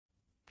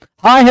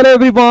Hi, hello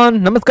everyone.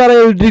 Namaskara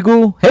eldrigu.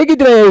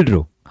 Hegidra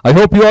eldru? I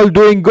hope you all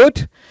doing good.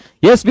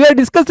 Yes, we are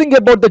discussing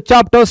about the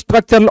chapter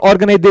structural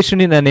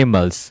organization in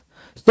animals.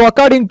 So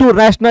according to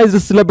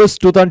rationalized syllabus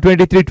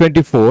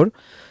 2023-24,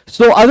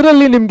 so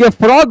ಅದರಲ್ಲಿ ನಿಮಗೆ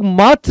frog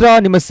ಮಾತ್ರ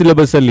ನಿಮ್ಮ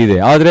syllabus ಅಲ್ಲಿ ಇದೆ,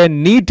 ಆದ್ರೆ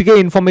neat ಗೆ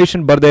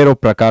information ಬರ್ದೇ ಇರೋ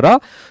ಪ್ರಕಾರ.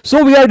 So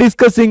we are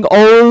discussing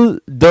all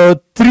the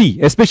three,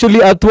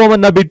 especially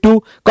ಅರ್ಥವನ್ನ ಬಿಟ್ಟು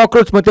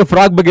ಕಾಕ್ರೋಚ್ ಮತ್ತೆ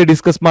ಫ್ರಾಗ್ ಬಗ್ಗೆ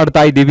ಡಿಸ್ಕಸ್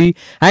ಮಾಡ್ತಾ ಇದ್ದೀವಿ.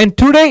 And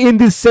today in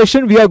this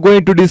session we are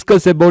going to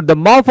discuss about the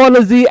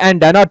morphology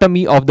and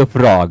anatomy of the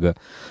frog.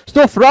 So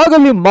frog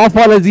ಅಲ್ಲಿ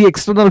morphology,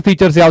 external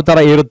features ಯಾವ ತರ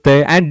ಇರುತ್ತೆ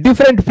ಅಂಡ್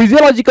ಡಿಫರೆಂಟ್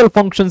ಫಿಸಿಯಾಲಜಿಕಲ್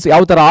ಫಂಕ್ಷನ್ಸ್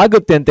ಯಾವ ತರ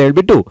ಆಗುತ್ತೆ ಅಂತ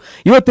ಹೇಳ್ಬಿಟ್ಟು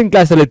ಇವತ್ತಿನ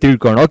ಕ್ಲಾಸ್ ಅಲ್ಲಿ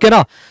ತಿಳ್ಕೊಂಡು,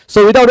 ಓಕೆನಾ? So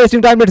without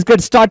wasting time, let's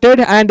get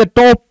started. And the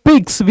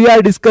topics we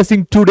are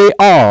discussing today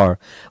are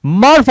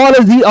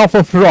morphology of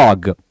a frog,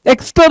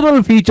 external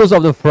features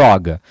of the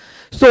frog.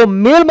 So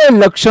ಮೇಲ್ಮೈ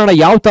ಲಕ್ಷಣ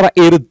ಯಾವ ತರ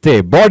ಇರುತ್ತೆ,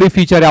 ಬಾಡಿ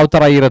ಫೀಚರ್ ಯಾವ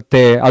ತರ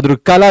ಇರುತ್ತೆ, ಅದ್ರ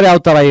ಕಲರ್ ಯಾವ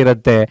ತರ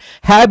ಇರುತ್ತೆ,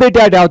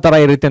 ಹ್ಯಾಬಿಟ್ಯಾಟ್ ಯಾವ ತರ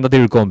ಇರುತ್ತೆ ಅಂತ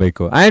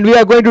ತಿಳ್ಕೊಬೇಕು. And we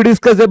are going to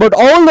discuss about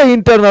all the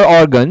internal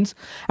organs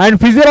and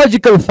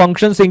physiological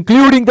functions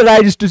including the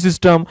digestive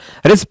system,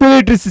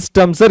 respiratory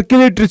system,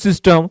 circulatory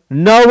system,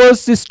 nervous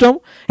system,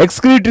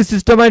 excretory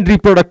system and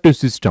reproductive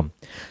system.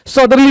 So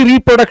ಅದರಲ್ಲಿ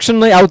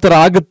reproduction ಯಾವ ತರ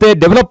ಆಗುತ್ತೆ,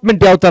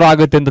 development ಯಾವ ತರ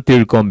ಆಗುತ್ತೆ ಅಂತ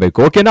ತಿಳ್ಕೊಬೇಕು,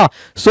 ಓಕೆನಾ?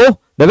 So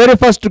the very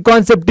first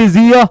concept is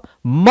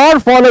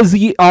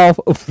morphology of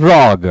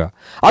frog.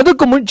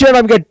 ಅದಕ್ಕೂ ಮುಂಚೆ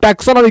ನಮಗೆ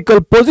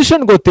ಟ್ಯಾಕ್ಸಾನಮಿಕಲ್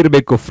ಪೊಸಿಷನ್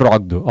ಗೊತ್ತಿರಬೇಕು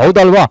ಫ್ರಾಗ್ದು,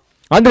 ಹೌದಲ್ವಾ?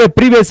 ಅಂದ್ರೆ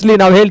ಪ್ರೀವಿಯಸ್ಲಿ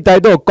ನಾವು ಹೇಳ್ತಾ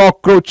ಇದ್ದೋ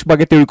ಕಾಕ್ರೋಚ್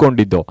ಬಗ್ಗೆ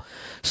ತಿಳ್ಕೊಂಡಿದ್ದು.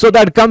 So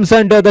that comes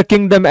under the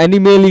Kingdom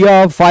ಅನಿಮೇಲಿಯಾ,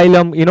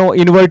 phylum,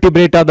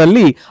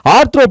 ಇನ್ವರ್ಟಿಬ್ರೇಟಾದಲ್ಲಿ,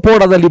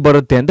 ಆರ್ಥ್ರೋಪೋಡಾದಲ್ಲಿ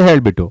ಬರುತ್ತೆ ಅಂತ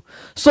ಹೇಳ್ಬಿಟ್ಟು.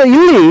 ಸೊ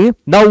ಇಲ್ಲಿ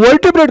ನಾವು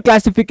vertebrate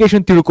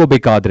classification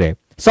ತಿಳ್ಕೋಬೇಕಾದ್ರೆ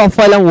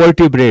subphylum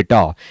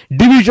Vertebrata,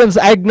 divisions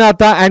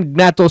Agnatha and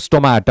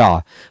Gnathostomata,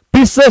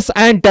 Pisces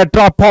and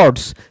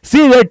Tetrapods.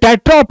 See, the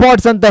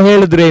tetrapods anta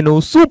helidrenu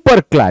super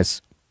class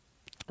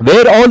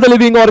where all the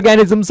living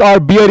organisms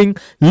are bearing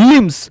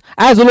limbs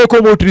as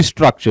locomotory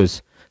structures.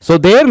 So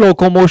their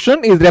locomotion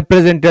is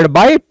represented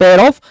by pair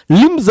of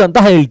limbs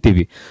anta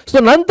heltivi. So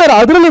ನಂತರ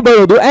ಅದರಲ್ಲಿ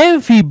ಬರೋದು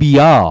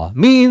amphibia,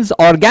 means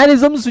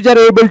organisms which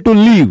are able to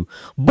live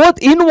both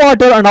in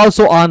water and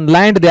also on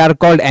land. They are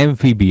called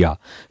amphibia.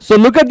 So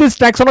look at this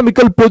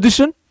taxonomical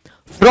position.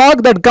 Frog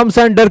that comes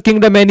under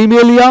kingdom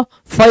Animalia,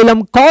 phylum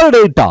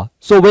Chordata.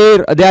 So where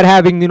they are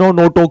having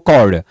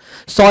notochord,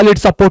 solid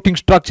supporting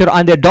structure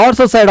on the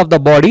dorsal side of the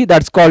body,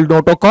 that's called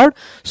notochord.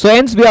 So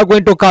hence we are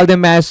going to call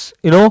them as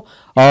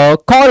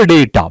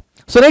chordata.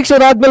 So next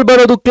admel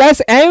barodu class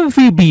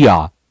amphibia.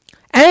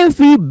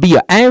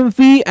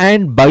 Amphi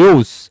and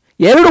bios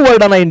ಎರಡು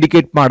word ಅನ್ನ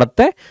indicate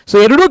ಮಾಡುತ್ತೆ. So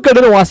ಎರಡೂ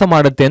ಕಡೆ ವಾಸ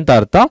ಮಾಡುತ್ತೆ ಅಂತ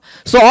ಅರ್ಥ.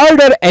 So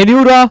order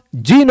ಎನ್ಯೂರಾ,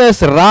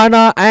 genus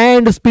Rana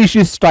and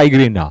species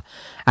ಟೈಗ್ರಿನಾ.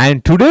 And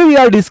today we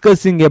are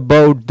discussing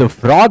about the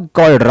frog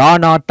called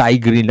Rana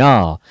tigrina.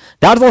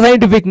 That's the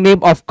scientific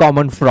name of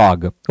common frog.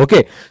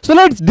 Okay, so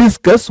let's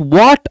discuss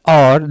what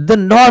are the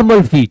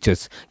normal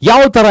features.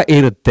 Yav tara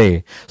irutte.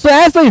 So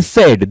as I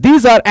said,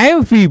 these are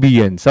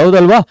amphibians.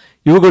 Haudalva?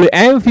 Ivugalu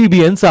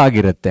amphibians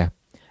ಆಗಿರುತ್ತೆ.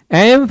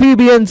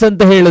 Amphibians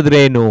anta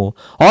helidrenu,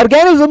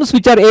 organisms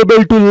which are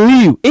able to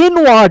live in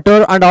water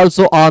and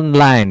also on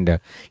land.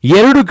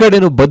 Eradu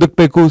kadenu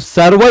badukbeku,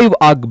 survive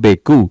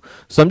agbeku.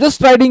 So I'm just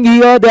writing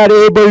here, they are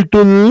able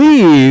to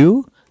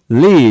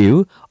live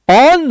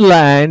on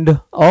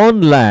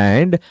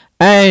land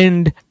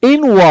and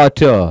in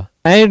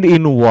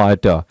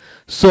water.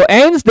 So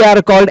hence they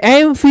are called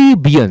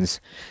amphibians.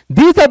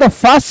 These are the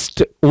first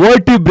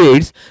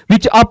vertebrates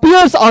which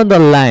appears on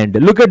the land.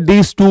 Look at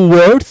these two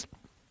words.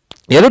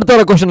 ಎರಡು ತರ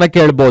question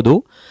ಕೇಳಬಹುದು.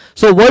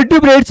 So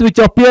vertebrates which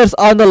appears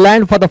on the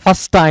land for the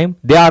first time,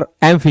 they are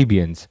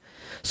amphibians.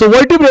 So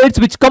vertebrates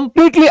which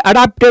completely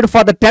adapted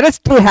for the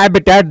terrestrial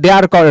habitat, they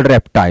are called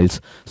reptiles.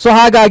 So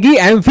ಹಾಗಾಗಿ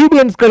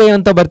amphibians ಕಡೆ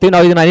ಅಂತ ಬರ್ತೀವಿ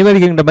ನಾವು. ಇದನ್ನ animal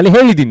Kingdom ಅಲ್ಲಿ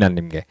ಹೇಳಿದ್ದೀನಿ ನಾನು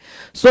ನಿಮಗೆ.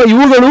 ಸೊ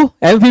ಇವುಗಳು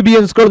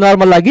amphibians ಗಳು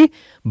ನಾರ್ಮಲ್ ಆಗಿ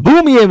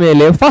ಭೂಮಿಯ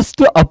ಮೇಲೆ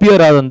ಫಸ್ಟ್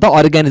ಅಪಿಯರ್ ಆದಂತ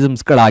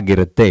ಆರ್ಗಾನಿಸಮ್ಸ್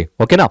ಗಳಾಗಿರುತ್ತೆ,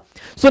 ಓಕೆನಾ?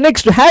 ಸೊ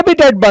ನೆಕ್ಸ್ಟ್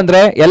ಹ್ಯಾಬಿಟೇಟ್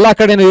ಬಂದ್ರೆ ಎಲ್ಲಾ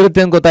ಕಡೆನೂ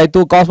ಇರುತ್ತೆ ಅಂತ ಗೊತ್ತಾಯ್ತು.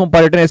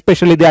 Cosmopolitan,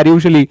 especially they are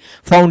usually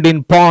found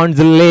in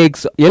Pond's,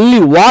 lakes, ಎಲ್ಲಿ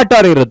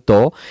ವಾಟರ್ ಇರುತ್ತೋ,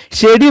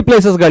 ಶೇಡಿ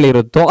ಪ್ಲೇಸಸ್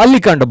ಗಳಿರುತ್ತೋ ಅಲ್ಲಿ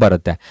ಕಂಡು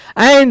ಬರುತ್ತೆ.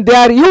 ಅಂಡ್ ದೇ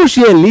ಆರ್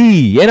ಯೂಶಲಿ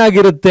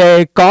ಏನಾಗಿರುತ್ತೆ,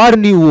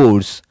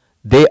 carnivores.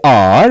 They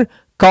are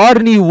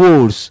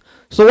carnivores.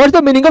 So what's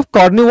the meaning of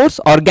carnivores?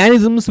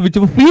 Organisms which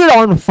feed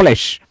on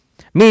flesh,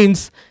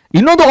 means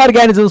ಇನ್ನೊಂದು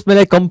organisms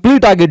ಮೇಲೆ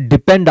complete ಆಗಿ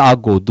depend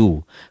ಆಗೋದು.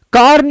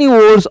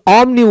 ಕಾರ್ನಿವೋರ್ಸ್,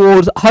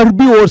 ಆಮ್ನಿವೋರ್ಸ್,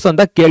 ಹರ್ಬಿವೋರ್ಸ್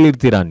ಅಂತ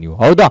ಕೇಳಿರ್ತೀರಾ ನೀವು,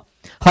 ಹೌದಾ?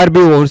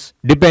 Herbivores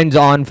depends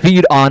on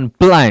feed on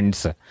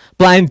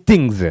plant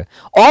things.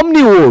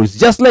 Omnivores,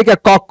 just like a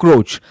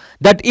cockroach,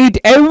 that eats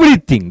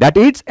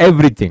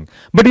everything.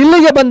 But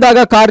illige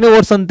bandaga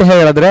carnivores anta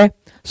ಹೇಳಿದ್ರೆ,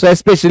 so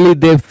especially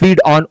they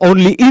feed on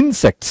only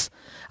insects.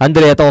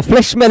 ಅಂದ್ರೆ ಅಥವಾ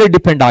flesh ಮೇಲೆ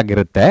depend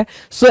ಆಗಿರುತ್ತೆ.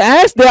 So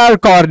as they are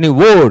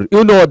carnivore,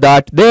 you know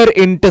that there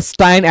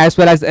intestine as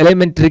well as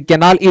elementary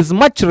canal is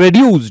much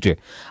reduced.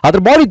 ಅದ್ರ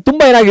body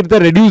ತುಂಬಾ ಏನಾಗಿರುತ್ತೆ,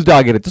 reduced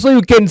ಆಗಿರುತ್ತೆ. So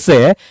you can say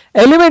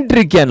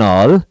elementary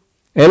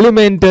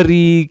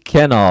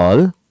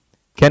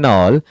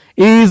canal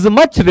is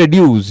much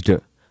reduced,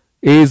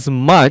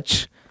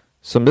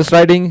 so I'm just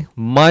writing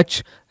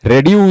much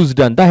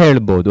reduced ಅಂತ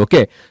ಹೇಳ್ಬೋದು.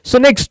 Okay, so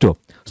next,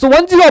 so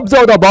once you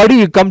observe the body,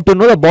 you come to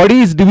know the body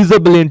is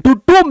divisible into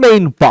two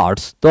main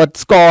parts.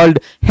 That's called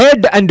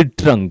head and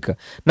trunk.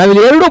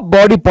 ನಾವಿಲ್ಲಿ ಎರಡು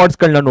body parts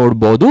ಗಳನ್ನ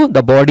ನೋಡಬಹುದು.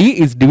 The body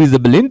is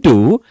divisible into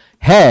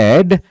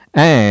head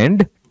and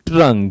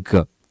trunk.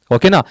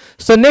 ಓಕೆನಾ?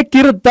 So neck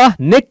ಇರುತ್ತಾ?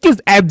 Neck is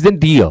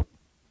absent here.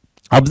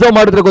 Observe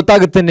ಮಾಡಿದ್ರೆ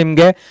ಗೊತ್ತಾಗುತ್ತೆ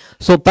ನಿಮ್ಗೆ.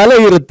 So ತಲೆ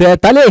ಇರುತ್ತೆ,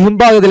 ತಲೆ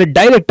ಹಿಂಭಾಗದಲ್ಲಿ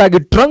ಡೈರೆಕ್ಟ್ ಆಗಿ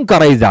ಟ್ರಂಕ್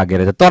ಅರೈಸ್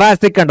ಆಗಿರುತ್ತೆ,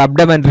 thoracic and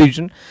abdomen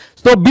region.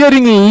 So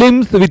bearing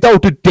limbs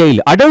without tail,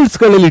 adults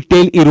ಗಳಲ್ಲಿ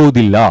ಟೇಲ್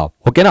ಇರುವುದಿಲ್ಲ.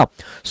 ಓಕೆನಾ?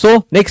 ಸೊ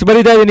ನೆಕ್ಸ್ಟ್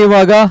ಬರೀತಾ ಇದೀನಿ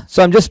ಇವಾಗ. So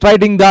I am just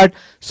writing that.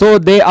 So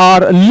they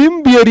are limb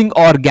bearing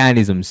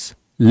organisms,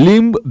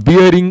 limb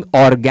bearing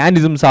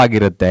organisms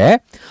ಆಗಿರುತ್ತೆ.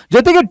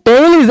 ಜೊತೆಗೆ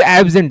ಟೇಲ್ ಇಸ್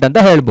ಆಬ್ಸೆಂಟ್ ಅಂತ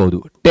ಹೇಳ್ಬಹುದು.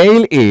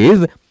 Tail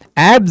is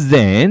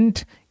absent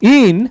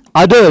in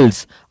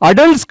adults,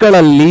 adults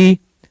ಗಳಲ್ಲಿ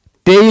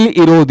ಟೇಲ್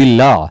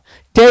ಇರೋದಿಲ್ಲ.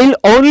 Tail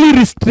only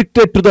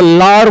restricted to the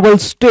larval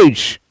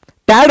stage.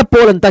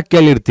 Tadpole ಅಂತ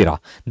ಕೇಳಿರ್ತೀರಾ.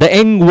 The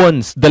young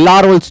ones, the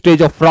larval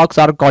stage of frocks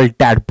are called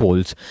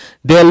ಟ್ಯಾಡ್ಪೋಲ್ಸ್.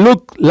 They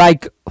look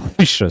like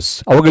fishes.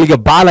 ಅವುಗಳಿಗೆ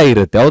ಬಾಲ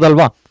ಇರುತ್ತೆ,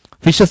 ಹೌದಲ್ವಾ?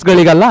 Fishes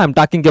ಗಳಿಗಲ್ಲ, I am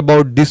talking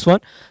about this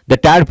one.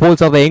 The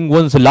ಟ್ಯಾಡ್ಪೋಲ್ಸ್ are the young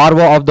ones,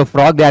 larva of the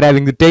frog, they are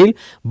having the tail,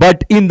 but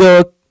in the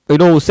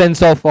sense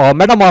of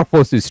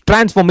metamorphosis,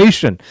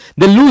 transformation,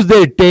 they lose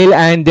their tail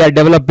and they are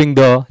developing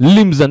the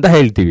limbs ಅಂತ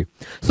ಹೇಳ್ತೀವಿ.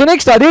 So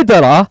next ಅದೇ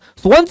ತರ,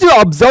 so once you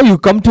observe, you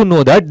come to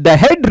know that the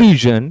head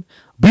region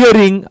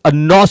bearing a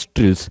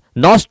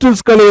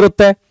nostrils ಗಳು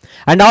ಇರುತ್ತೆ,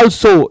 and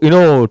also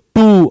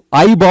two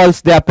eyeballs,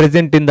 they are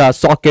present in the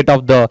socket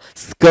of the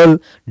skull.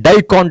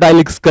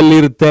 Dicondylic skull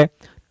ಇರುತ್ತೆ.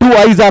 Two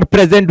eyes are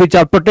present which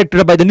are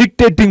protected by the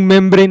nictitating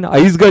membrane,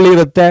 eyes ಗಳು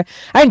ಇರುತ್ತೆ.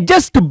 And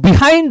just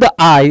behind the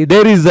eye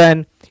there is an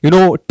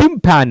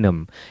tympanum.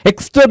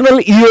 External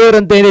ear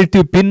anta ಏನು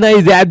ಹೇಳ್ತೀವಿ, pinna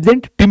is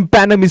absent,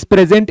 tympanum is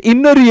present,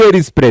 inner ear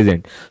is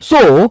present. So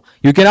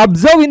you can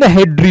observe in the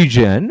head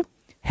region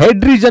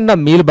ನ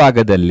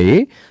ಮೇಲ್ಭಾಗದಲ್ಲಿ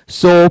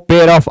so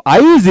pair of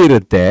eyes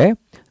ಇರುತ್ತೆ,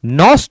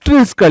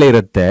 nostrils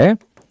ಗಳಿರುತ್ತೆ.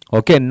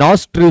 Okay,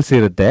 nostrils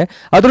ಇರುತ್ತೆ,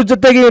 ಅದ್ರ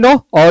ಜೊತೆಗೆ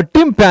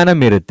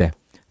tympanum ಇರುತ್ತೆ.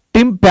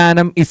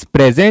 Tympanum is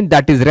present,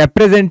 that is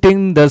representing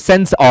the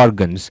sense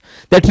organs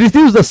that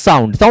receives the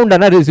sound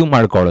ಅನ್ನ receive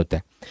ಮಾಡ್ಕೊಳ್ಳುತ್ತೆ.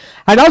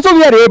 And also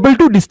we are able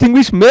to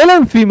distinguish male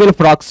and female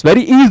frogs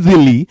very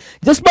easily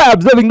just by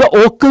observing the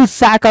vocal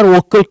sac or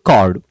vocal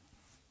cord.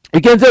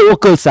 You can say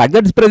vocal sac,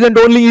 that is present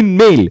only in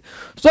male.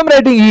 So I am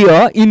writing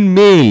here in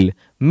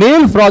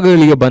male frog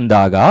ಗಳಿಗೆ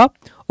ಬಂದಾಗ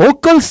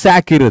vocal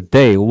sac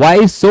irutte. Why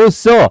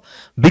so?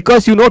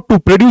 Because to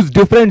produce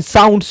different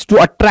sounds to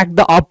attract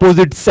the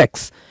opposite sex.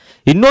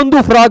 ಇನ್ನೊಂದು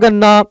frog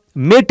ಅನ್ನ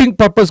mating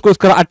purpose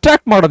ಗೋಸ್ಕರ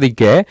attract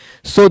ಮಾಡೋದಕ್ಕೆ,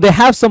 so they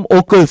have some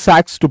vocal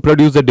sacs to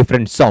produce the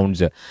different sounds.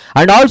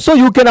 And also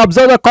you can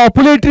observe the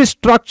copulatory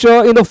structure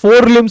in the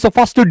forelimbs of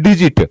first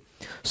digit.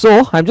 So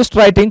I'm just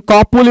writing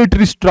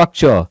copulatory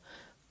structure.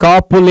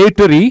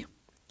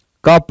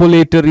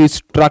 Copulatory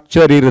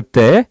structure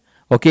ಇರುತ್ತೆ.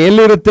 Okay,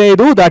 ಎಲ್ಲಿರುತ್ತೆ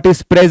ಇದು? That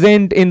is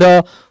present in the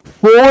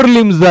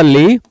forelimbs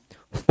ಅಲ್ಲಿ.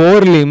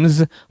 forelimbs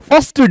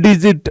first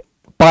digit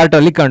part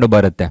ಅಲ್ಲಿ ಕಂಡು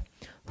ಬರುತ್ತೆ.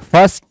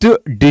 First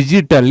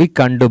digit ಅಲ್ಲಿ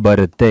ಕಂಡು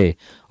ಬರುತ್ತೆ.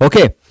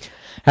 Okay,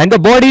 and the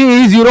body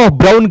is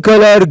brown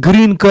colour,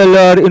 green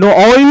colour,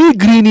 oily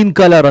green in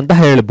colour ಅಂತ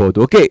ಹೇಳ್ಬಹುದು.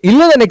 ಓಕೆ,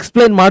 ಇಲ್ಲೇ ನಾನು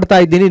ಎಕ್ಸ್ಪ್ಲೈನ್ ಮಾಡ್ತಾ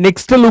ಇದ್ದೀನಿ.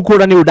 ನೆಕ್ಸ್ಟ್ ಅಲ್ಲೂ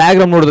ಕೂಡ ನೀವು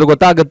ಡಯಾಗ್ರಾಮ್ ನೋಡಿದ್ರೆ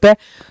ಗೊತ್ತಾಗುತ್ತೆ.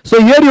 So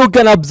here you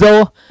can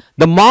observe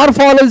the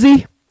morphology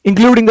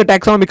including the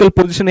ಟ್ಯಾಕ್ಸಾನಮಿಕಲ್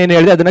position ಏನು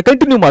ಹೇಳಿದೆ ಅದನ್ನ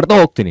ಕಂಟಿನ್ಯೂ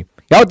ಮಾಡ್ತಾ ಹೋಗ್ತೀನಿ.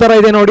 ಯಾವ ತರ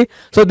ಇದೆ ನೋಡಿ.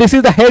 So this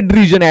is the head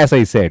region, as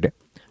I said.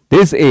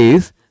 This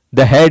is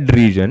the head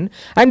region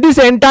and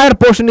this entire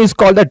portion is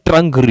called the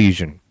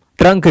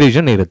trunk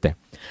region ಇರುತ್ತೆ.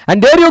 And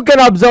there you can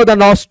observe the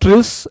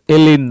nostrils.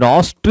 ಇಲ್ಲಿ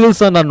nostrils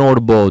ಅನ್ನ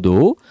ನೋಡಬಹುದು.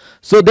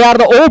 So they are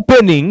the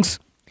openings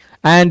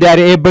and they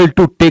are able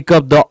to take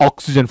up the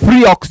oxygen,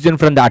 free oxygen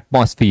from the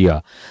atmosphere.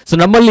 So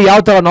ನಮ್ಮಲ್ಲಿ ಯಾವ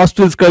ತರ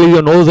nostrils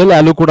ಗಳಿದೆಯೋ nose ಅಲ್ಲಿ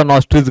ಅಲ್ಲೂ ಕೂಡ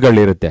nostrils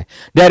ಗಳಿರುತ್ತೆ.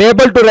 They are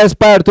able to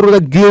respire through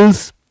the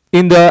gills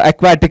in the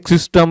aquatic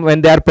system when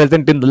they are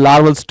present in the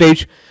larval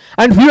stage.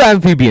 And few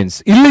amphibians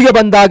ಇಲ್ಲಿಗೆ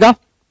ಬಂದಾಗ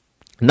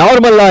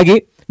normal ಆಗಿ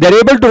they are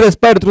able to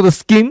respire through the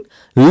skin,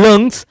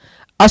 lungs,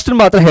 ಅಷ್ಟನ್ನು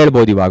ಮಾತ್ರ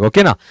ಹೇಳ್ಬೋದು ಇವಾಗ.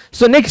 ಓಕೆನಾ?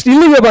 So next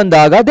ಇಲ್ಲಿಗೆ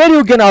ಬಂದಾಗ there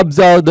you can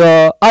observe the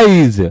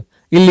ice.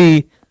 ಇಲ್ಲಿ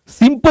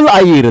ಸಿಂಪಲ್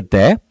ಐ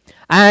ಇರುತ್ತೆ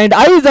and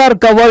eyes are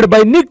covered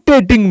by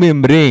nictitating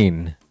membrane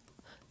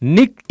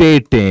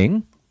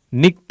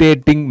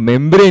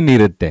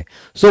ಇರುತ್ತೆ.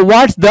 So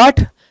what's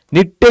that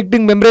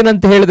nictitating membrane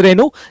ಅಂತ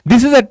ಹೇಳಿದ್ರೇನು?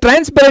 This is a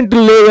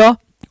transparent layer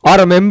or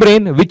a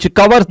membrane which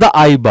covers the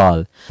eyeball,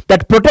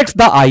 that protects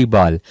the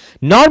eyeball.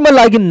 Normal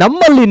ಆಗಿ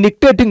ನಮ್ಮಲ್ಲಿ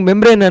nictitating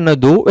membrane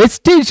ಅನ್ನೋದು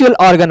vestigial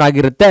organ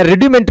ಆಗಿರುತ್ತೆ,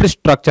 rudimentary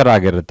structure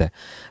ಆಗಿರುತ್ತೆ.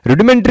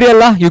 Rudimentary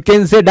ಅಲ್ಲ, you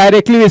can say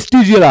directly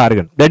vestigial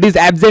organ that is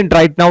absent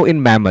right now in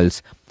mammals.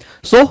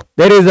 So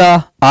there is a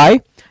eye.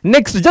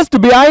 Next, just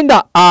behind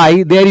the eye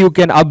there you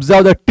can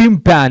observe the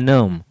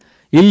tympanum.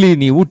 ಇಲ್ಲಿ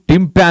ನೀವು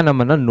tympanum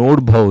ಅನ್ನು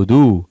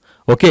ನೋಡಬಹುದು.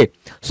 Okay,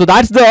 so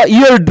that's the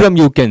eardrum,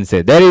 you can say.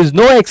 There is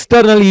no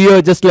external ear,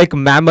 just like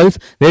mammals.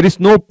 There is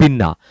no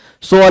pinna.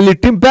 So ಅಲ್ಲಿ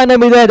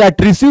tympanum ಇದೆ,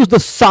 that receives the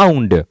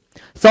sound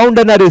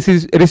ಅನ್ನ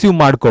receive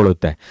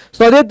ಮಾಡ್ಕೊಳ್ಳುತ್ತೆ.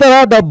 So ಅದೇ ತರ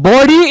the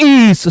body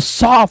is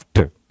soft.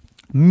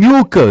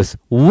 mucus,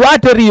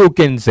 watery you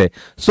can say.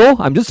 So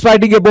I'm just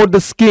writing about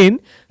the skin.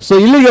 So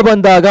ಇಲ್ಲಿಗೆ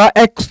ಬಂದಾಗ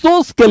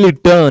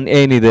exoskeleton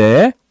ಏನಿದೆ,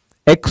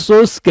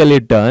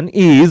 exoskeleton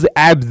is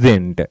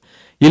absent.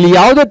 ಇಲ್ಲಿ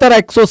ಯಾವುದೇ ತರ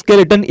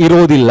exoskeleton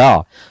ಇರೋದಿಲ್ಲ.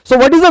 So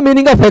what is the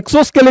meaning of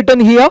exoskeleton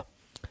here?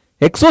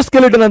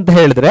 Exoskeleton ಅಂತ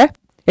ಹೇಳಿದ್ರೆ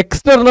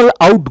external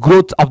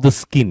outgrowths of the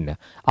skin.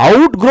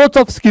 Outgrowths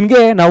of skin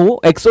ಗೆ ನಾವು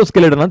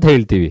exoskeleton ಅಂತ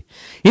ಹೇಳ್ತೀವಿ.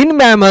 In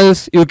mammals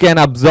you can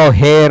observe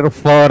hair,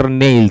 fur,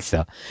 nails.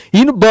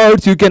 In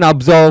birds you can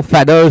observe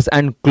feathers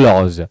and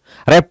claws.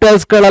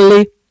 Reptiles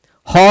ಗಳಲ್ಲಿ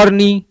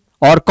horny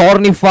or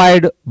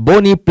cornified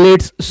bony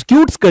plates,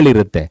 scutes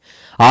ಗಳಿರುತ್ತೆ.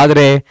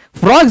 ಆದರೆ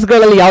frogs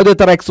ಗಳಲ್ಲಿ ಯಾವುದೇ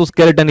ತರ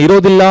exoskeleton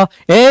ಇರೋದಿಲ್ಲ.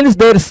 Hence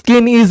their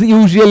skin is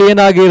usually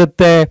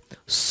ಏನಾಗಿರುತ್ತೆ,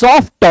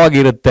 soft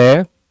ಆಗಿರುತ್ತೆ,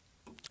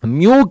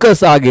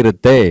 mucus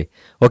ಆಗಿರುತ್ತೆ.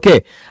 Okay,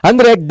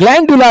 andre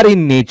glandular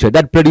in nature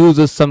that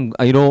produces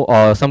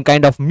some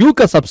kind of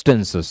mucus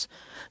substances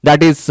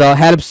that is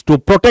helps to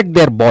protect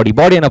their body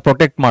and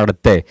protect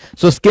ಮಾಡುತ್ತೆ.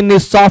 So skin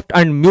is soft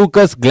and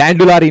mucus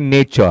glandular in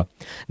nature.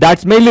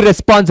 That's mainly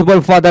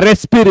responsible for the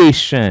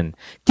respiration,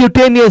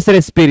 cutaneous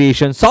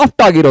respiration. Soft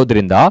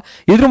ಆಗಿರೋದ್ರಿಂದ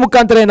ಇದ್ರ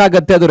ಮುಖಾಂತರ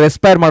ಏನಾಗುತ್ತೆ, ಅದು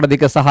respire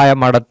ಮಾಡೋದಕ್ಕೆ ಸಹಾಯ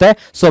ಮಾಡುತ್ತೆ.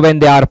 So when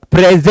they are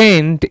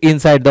present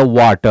inside the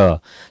water,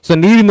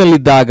 so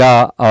ನೀರಿನಲ್ಲಿದ್ದಾಗ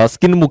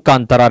skin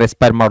ಮುಖಾಂತರ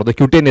ರೆಸ್ಪೈರ್ ಮಾಡೋದು,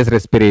 cutaneous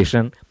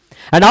respiration.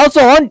 And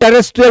also on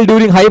terrestrial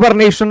during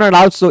hibernation and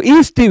also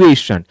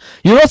estivation,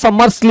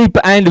 summer sleep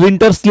and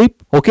winter sleep.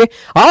 Okay,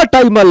 ಆ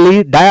ಟೈಮ್ ಅಲ್ಲಿ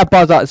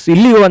ಡಯಾಪಾಸ್,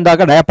 ಇಲ್ಲಿ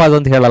ಬಂದಾಗ diapause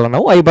ಅಂತ ಹೇಳಲ್ಲ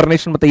ನಾವು,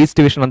 hibernation ಮತ್ತೆ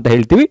ಈಸ್ಟಿವೇಷನ್ ಅಂತ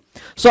ಹೇಳ್ತೀವಿ.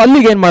 ಸೊ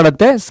ಅಲ್ಲಿಗೆ ಏನ್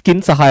ಮಾಡುತ್ತೆ,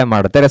 ಸ್ಕಿನ್ ಸಹಾಯ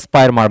ಮಾಡುತ್ತೆ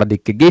ರೆಸ್ಪೈರ್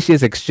ಮಾಡೋದಕ್ಕೆ,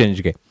 gaseous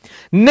ಎಕ್ಸ್ಚೇಂಜ್ಗೆ.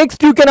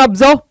 Next you can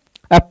observe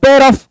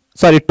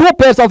two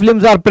pairs of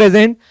limbs are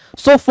present.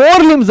 So 4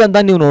 limbs ಅಂತ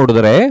ನೀವು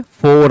ನೋಡಿದ್ರೆ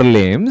 4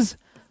 limbs.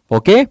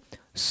 Okay,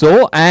 so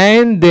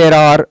and there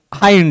are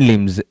hind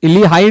limbs.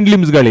 ಇಲ್ಲಿ hind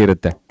limbs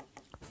ಗಳಿರುತ್ತೆ.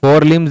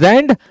 4 limbs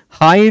and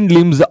hind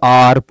limbs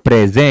are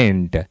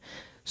present.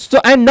 So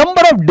and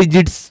number of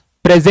digits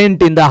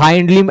present in the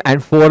hind limb and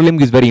forelimb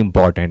is very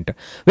important.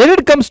 When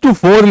it comes to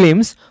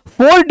forelimbs,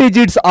 4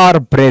 digits are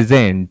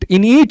present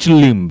in each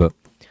limb.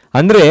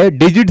 Andre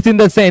digits in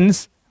the sense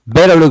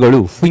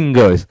ಬೆರಳುಗಳು,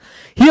 fingers.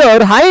 Here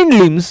hind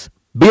limbs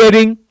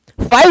bearing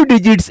 5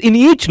 digits in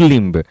each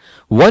limb.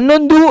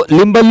 ಒಂದೊಂದು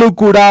ಲಿಂಬಲ್ಲೂ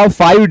ಕೂಡ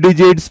 5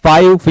 digits,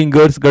 5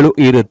 fingers ಗಳು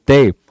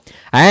ಇರುತ್ತೆ.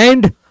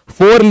 And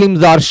 4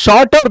 limbs are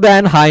shorter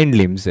than hind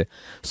limbs.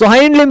 So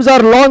hind limbs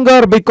are longer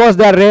because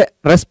they are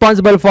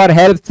responsible for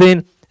helps in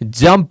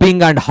jumping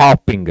and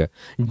hopping.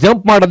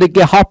 Jump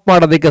ಮಾಡೋದಕ್ಕೆ, ಹಾಪ್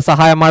ಮಾಡೋದಕ್ಕೆ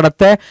ಸಹಾಯ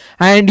ಮಾಡುತ್ತೆ.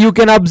 And you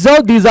can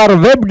observe these are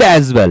webbed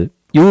as well.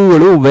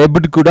 ಇವುಗಳು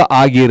webbed ಕೂಡ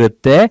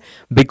ಆಗಿರುತ್ತೆ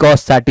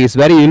because that is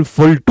very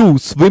helpful to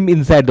swim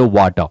inside the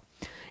water.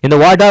 In the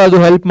water ಅದು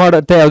help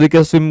ಮಾಡುತ್ತೆ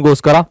ಅದಕ್ಕೆ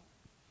ಸ್ವಿಮ್ಗೋಸ್ಕರ.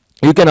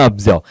 You can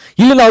observe.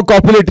 ಇಲ್ಲಿ ನಾವು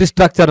ಕಾಪ್ಯುಲೇಟರಿ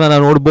ಸ್ಟ್ರಕ್ಚರ್ ನ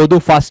ನೋಡಬಹುದು,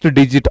 first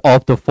digit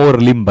of the 4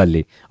 limb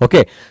ಅಲ್ಲಿ.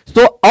 Okay,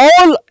 so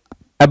all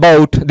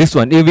about this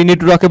one. We need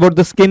to talk about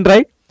the skin,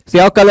 right? So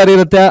ಯಾವ colour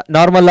ಇರುತ್ತೆ,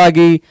 ನಾರ್ಮಲ್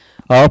ಆಗಿ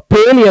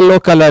ಪೇಲ್ ಯೆಲ್ಲೋ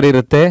ಕಲರ್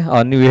ಇರುತ್ತೆ.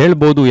 ನೀವು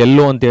ಹೇಳ್ಬೋದು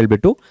ಯೆಲ್ಲೋ ಅಂತ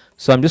ಹೇಳ್ಬಿಟ್ಟು.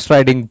 So I'm just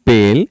writing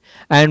pale.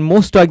 And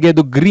most ಆಗಿ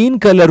ಅದು ಗ್ರೀನ್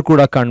ಕಲರ್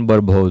ಕೂಡ ಕಂಡು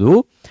ಬರಬಹುದು.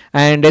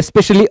 ಅಂಡ್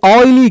ಎಸ್ಪೆಷಲಿ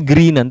ಆಯಿಲಿ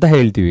ಗ್ರೀನ್ ಅಂತ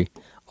ಹೇಳ್ತೀವಿ,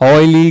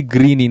 oily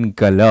green in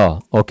colour.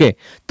 Okay,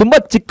 ತುಂಬಾ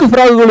ಚಿಕ್ಕ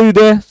ಫ್ರಾಗ್ಗಳು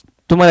ಇದೆ,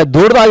 ತುಂಬಾ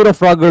ದೊಡ್ಡದಾಗಿರೋ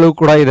ಫ್ರಾಗ್ಗಳು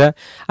ಕೂಡ ಇದೆ.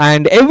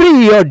 And every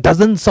year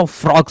dozens of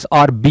frogs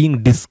are being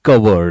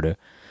discovered.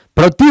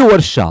 ಪ್ರತಿ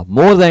ವರ್ಷ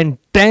more than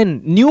 10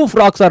 new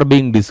frogs are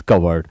being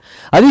discovered.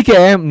 ಅದಕ್ಕೆ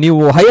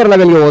ನೀವು ಹೈಯರ್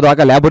ಲೆವೆಲ್ಗೆ ಹೋದಾಗ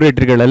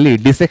ಲ್ಯಾಬೊರೇಟರಿಗಳಲ್ಲಿ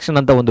ಡಿಸೆಕ್ಷನ್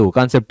ಅಂತ ಒಂದು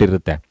ಕಾನ್ಸೆಪ್ಟ್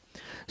ಇರುತ್ತೆ.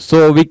 So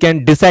we can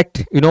dissect,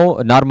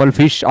 normal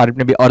fish, or it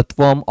may be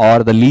earthworm or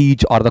the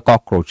leech or the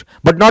cockroach,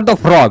 but not the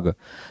frog.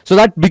 So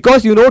that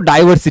because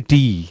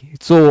diversity.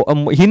 So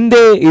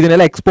ಹಿಂದೆ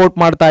ಇದನ್ನೆಲ್ಲ export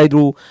ಮಾಡ್ತಾ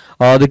ಇದ್ರು,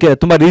 ಅದಕ್ಕೆ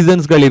ತುಂಬಾ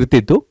ರೀಸನ್ಸ್ ಗಳು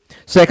ಇರ್ತಿತ್ತು.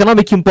 ಸೊ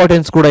ಎಕನಾಮಿಕ್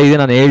ಇಂಪಾರ್ಟೆನ್ಸ್ ಕೂಡ ಇದೆ,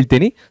 ನಾನು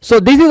ಹೇಳ್ತೀನಿ. So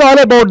this is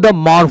all about the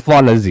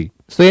morphology.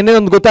 So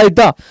ಏನೇನೊಂದು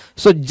ಗೊತ್ತಾಯ್ತಾ?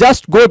 So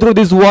just go through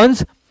this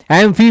once.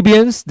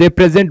 Amphibians, they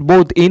present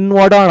both in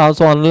water and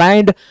also on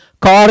land.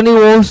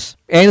 Carnivores,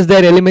 hence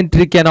their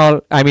alimentary canal,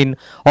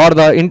 or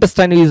the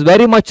intestine is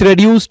very much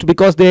reduced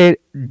because they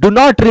do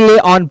not rely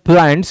on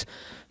plants.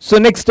 So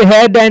next,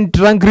 head and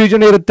trunk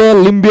region irutte.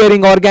 Limb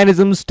bearing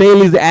organisms,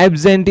 tail is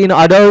absent in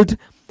adult.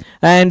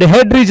 And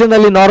head region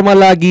alli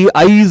normal agi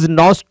eyes,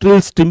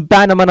 nostrils,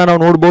 tympanum anna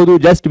ನಾವು ನೋಡಬಹುದು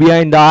just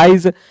behind the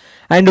eyes.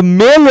 And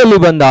male alli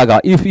bandaga,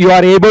 if you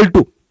are able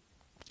to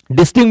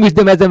distinguish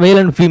them as a male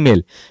and female,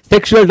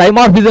 sexual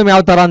dimorphism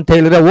ಯಾವ ತರ ಅಂತ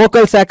ಹೇಳಿದ್ರೆ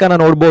vocal sac ಅನ್ನ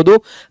ನೋಡಬಹುದು.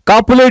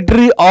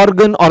 Copulatory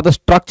organ or the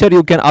structure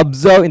you can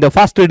observe in the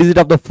first digit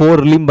of the 4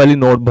 limb ಅಲ್ಲಿ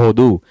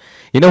ನೋಡಬಹುದು.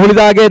 ಇನ್ನು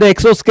ಉಳಿದಾಗೆ the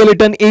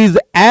exoskeleton is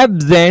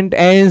absent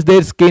and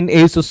their skin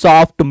is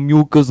soft,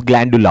 mucous,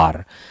 glandular.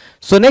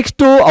 So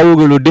next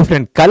ಅವುಗಳು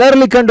ಡಿಫ್ರೆಂಟ್ ಕಲರ್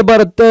ಅಲ್ಲಿ ಕಂಡು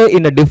ಬರುತ್ತೆ.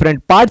 ಇನ್ನು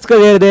ಡಿಫ್ರೆಂಟ್ ಪಾರ್ಟ್ಸ್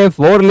ಗಳಿದೆ,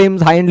 4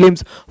 limbs, hind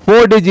limbs,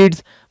 4 digits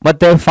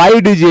ಮತ್ತೆ 5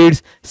 digits.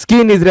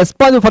 Skin is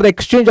responsible for the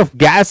exchange of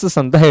gases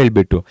ಅಂತ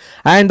ಹೇಳ್ಬಿಟ್ಟು.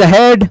 And the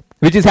head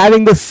which is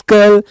having the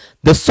skull,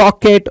 the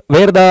socket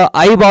where the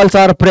eyeballs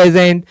are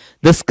present.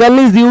 The skull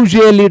is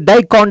usually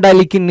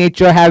dicondylic in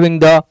nature, having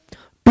the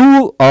two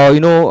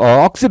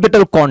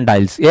occipital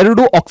ಕಾಂಡೈಲ್ಸ್,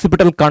 ಎರಡು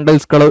occipital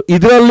ಕಾಂಡೈಲ್ಸ್ ಗಳು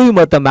ಇದರಲ್ಲಿ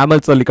ಮತ್ತೆ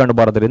mammals ಅಲ್ಲಿ ಕಂಡು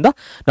ಬರೋದ್ರಿಂದ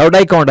ನಾವು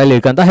ಡೈಕಾಂಡೈಲ್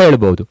ಅಂತ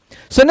ಹೇಳ್ಬಹುದು.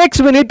 So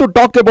next we need to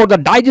talk about the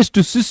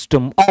digestive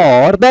system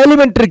are the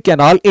elementary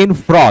canal in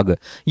frog.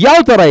 ಯಾವ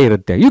ತರ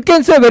ಇರುತ್ತೆ? You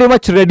can say very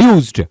much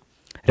reduced.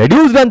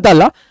 Reduced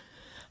ಅಂತಲ್ಲ,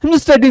 I'm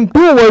just stating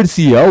two words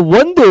here.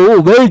 ಒಂದು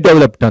well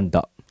developed ಅಂತ,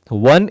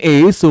 one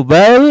is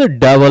well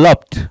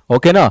developed.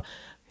 ಓಕೆನಾ?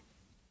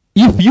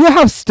 If you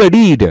have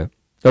studied,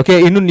 okay,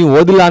 ಇನ್ನು ನೀವು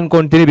ಓದಿಲ್ಲ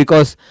ಅನ್ಕೊಂತೀನಿ,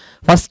 ಬಿಕಾಸ್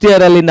ಫಸ್ಟ್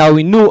ಇಯರ್ ಅಲ್ಲಿ ನಾವು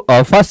ಇನ್ನು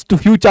ಫಸ್ಟ್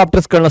ಫ್ಯೂ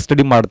ಚಾಪ್ಟರ್ಸ್ ಗಳನ್ನ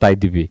ಸ್ಟಡಿ ಮಾಡ್ತಾ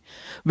ಇದ್ದೀವಿ.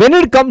 When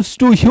it comes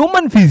to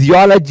human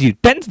physiology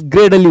 10th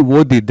grade ಅಲ್ಲಿ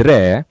ಓದಿದ್ರೆ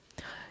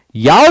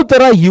ಯಾವ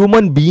ತರ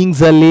ಹ್ಯೂಮನ್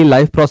ಬೀಯಿಂಗ್ಸ್ ಅಲ್ಲಿ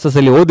ಲೈಫ್ ಪ್ರಾಸೆಸ್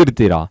ಅಲ್ಲಿ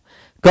ಓದಿರ್ತೀರಾ,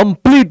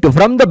 complete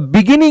from the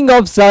beginning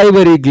of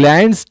salivary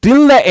glands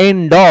till the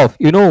end of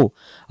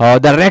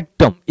the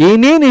rectum,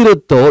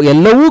 ಏನೇನಿರುತ್ತೋ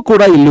ಎಲ್ಲವೂ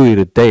ಕೂಡ ಇಲ್ಲೂ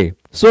ಇರುತ್ತೆ.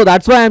 So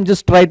that's why I am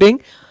just writing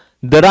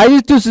the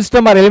digestive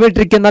system or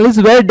alimentary canal is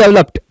well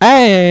developed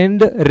and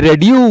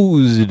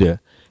reduced.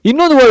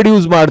 ಇನ್ನೊಂದು word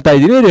use ಮಾಡ್ತಾ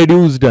ಇದ್ದೀನಿ,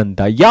 reduced ಅಂತ.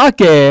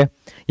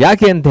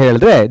 ಯಾಕೆ ಅಂತ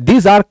ಹೇಳಿದ್ರೆ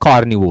these are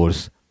carnivores.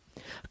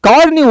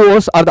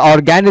 Carnivores are the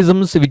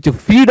organisms which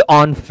feed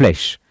on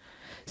flesh.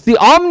 See,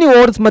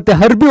 omnivores ಮತ್ತೆ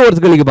herbivores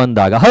ಗಳಿಗೆ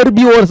ಬಂದಾಗ,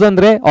 herbivores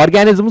ಅಂದ್ರೆ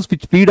organisms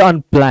which feed on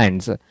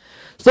plants.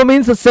 So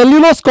means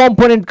cellulose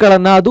component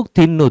ಗಳನ್ನ ಅದು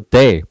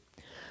ತಿನ್ನುತ್ತೆ.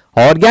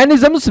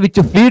 Organisms which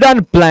feed on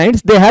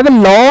plants, they have a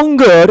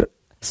longer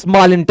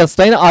small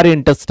intestine or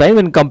intestine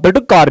when compared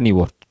to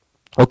carnivore.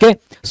 Okay,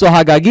 so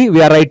ಹಾಗಾಗಿ we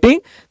are writing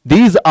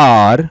these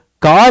are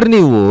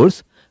carnivores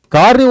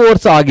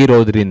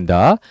ಆಗಿರೋದ್ರಿಂದ,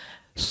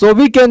 so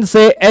we can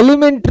say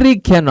elementary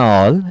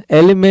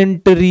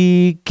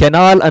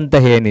canal ಅಂತ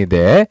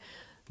ಏನಿದೆ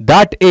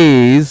that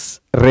is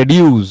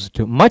reduced,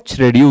 much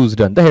reduced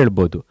ಅಂತ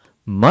ಹೇಳ್ಬೋದು,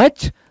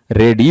 much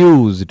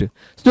reduced.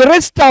 So the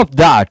rest of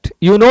that,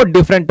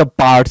 different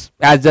parts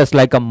as just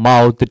like a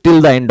mouth till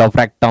the end of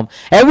rectum,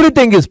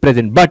 everything is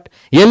present. But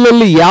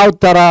ಎಲ್ಲೆಲ್ಲಿ ಯಾವ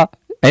ತರ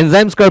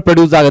enzymes ಗಳು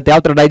produce ಆಗುತ್ತೆ,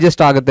 ಯಾವ ತರ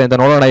ಡೈಜೆಸ್ಟ್ ಆಗುತ್ತೆ ಅಂತ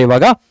ನೋಡೋಣ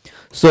ಇವಾಗ.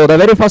 So the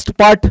very first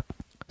part,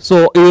 so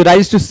ಈ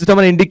ಡೈಜೆಸ್ಟಿವ್ ಸಿಸ್ಟಮ್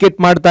ಅನ್ನು ಇಂಡಿಕೇಟ್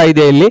ಮಾಡ್ತಾ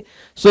ಇದೆ ಇಲ್ಲಿ.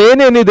 ಸೊ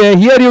ಏನೇನಿದೆ,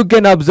 here you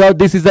can observe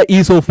this is the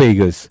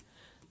esophagus.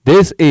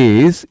 This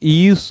is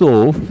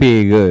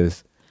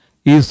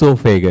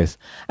esophagus.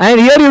 And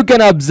here you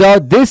can observe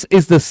this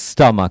is the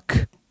stomach,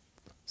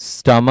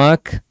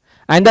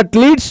 and that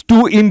leads to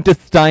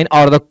intestine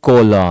or the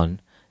colon,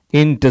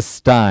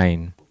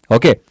 intestine.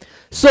 Okay,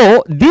 so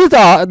these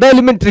are the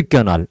alimentary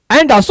canal,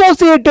 and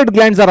associated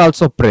glands are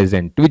also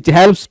present, which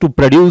helps to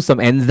produce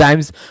some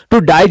enzymes to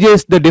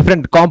digest the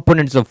different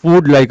components of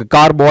food like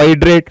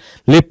carbohydrate,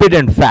 lipid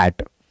and fat,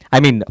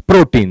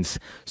 proteins.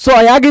 So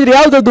ಹಾಗಿದ್ರೆ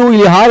ಯಾವುದು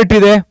ಇಲ್ಲಿ heart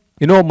ಇದೆ,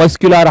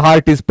 muscular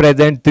heart is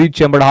present,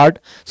 3-chambered heart.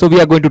 So we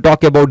are going to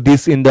talk about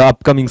this in the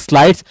upcoming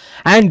slides.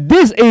 And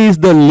this is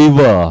the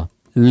liver,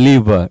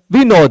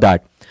 we know that,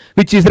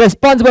 which is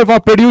responsible for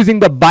producing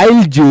the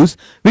bile juice,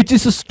 which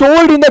is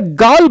stored in the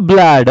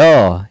gallbladder.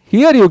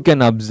 Here you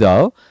can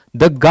observe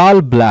the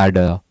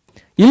gallbladder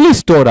illi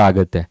store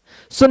agutte.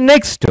 So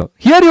next,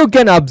 here you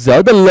can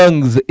observe the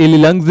lungs, illi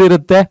lungs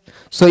irutte.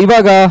 So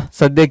ivaga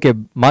sadhyake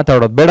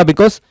maatadodu beda,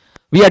 because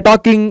we are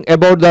talking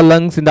about the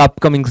lungs in the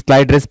upcoming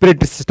slide,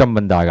 respiratory system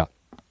bandaga.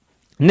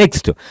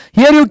 Next,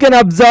 here you can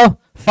observe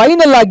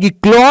final agi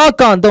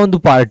cloaca anta ondu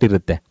part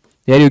irutte.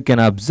 Here you can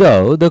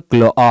observe the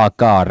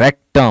cloaca,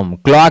 rectum,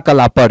 cloacal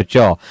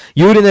aperture,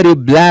 urinary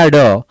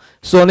bladder.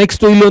 So next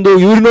to illondu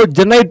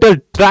urinogenital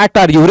tract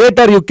or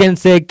ureter you can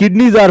say,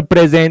 kidneys are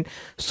present,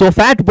 so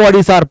fat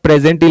bodies are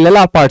present,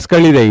 illela parts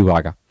ಗಳಿದೆ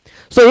ಇವಾಗ.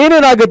 So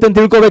ಏನೇನಾಗುತ್ತೆ ಅಂತ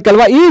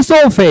ತಿಳ್ಕೋಬೇಕಲ್ವಾ.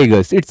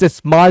 Esophagus, it's a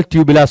small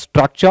tubular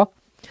structure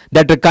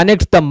that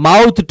connects the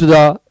mouth to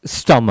the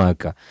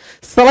stomach.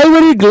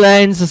 Salivary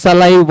glands,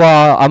 saliva,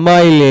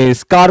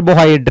 amylase,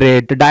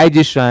 carbohydrate,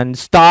 digestion,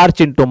 starch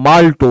into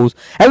maltose,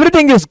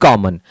 everything is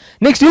common.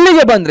 Next,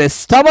 illige bandre,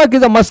 stomach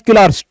is a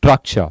muscular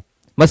structure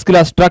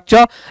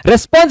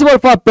responsible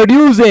for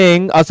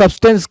producing a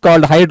substance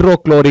called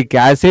hydrochloric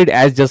acid,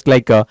 as just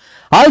like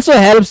also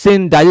helps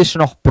in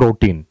digestion of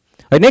protein.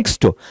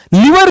 Next,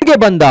 liver ge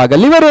bandaga,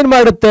 liver ಏನು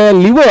ಮಾಡುತ್ತೆ,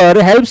 liver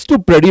helps to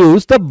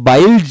produce the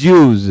bile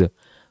juice,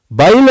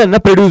 bile ಅನ್ನು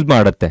produce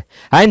ಮಾಡುತ್ತೆ,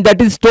 and that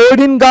is stored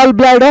in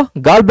gallbladder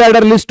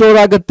ಅಲ್ಲಿ store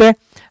ಆಗುತ್ತೆ,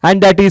 and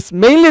that is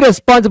mainly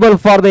responsible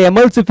for the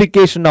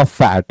emulsification of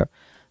fat,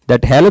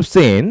 that helps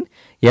in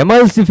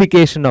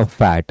emulsification of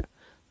fat.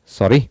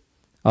 Sorry,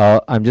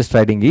 I'm just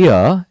writing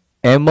here,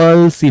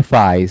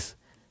 emulsifies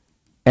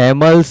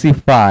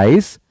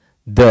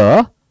the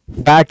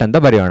fat ಅಂತ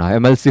ಬರೆಯೋಣ,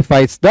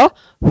 emulsifies the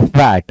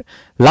fat.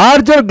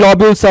 Larger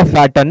globules of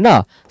fat ಅನ್ನ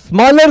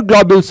smaller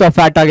ಗ್ಲಾಬ್ಯೂಲ್ಸ್ of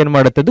fat ಆಗಿ ಏನು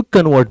ಮಾಡುತ್ತೆ, ಅದು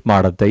convert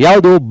ಮಾಡುತ್ತೆ,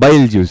 ಯಾವುದು,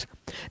 ಬೈಲ್ juice.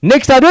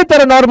 Next ಅದೇ ತರ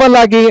ನಾರ್ಮಲ್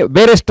ಆಗಿ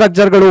ಬೇರೆ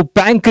ಸ್ಟ್ರಕ್ಚರ್ಗಳು,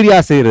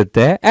 ಪ್ಯಾಂಕ್ರಿಯಾಸ್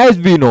ಇರುತ್ತೆ, as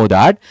we know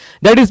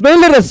that is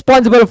mainly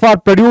responsible for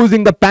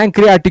producing the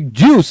pancreatic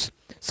juice.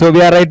 So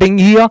we are writing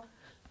here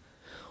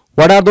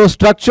what are those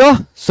structure.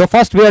 So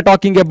first we are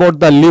talking about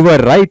the liver,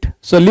 right?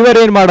 So liver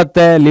ಏನು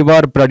ಮಾಡುತ್ತೆ,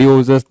 liver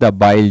produces the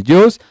bile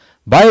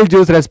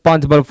juice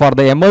responsible for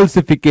the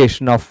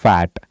emulsification of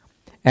fat,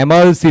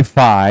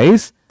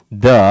 emulsifies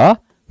the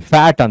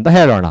fat ಅಂತ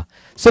ಹೇಳೋಣ.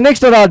 So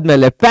next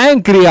ಅದಾದ್ಮೇಲೆ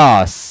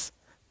pancreas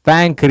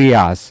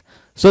Pancreas.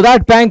 So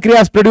that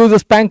pancreas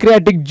produces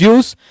pancreatic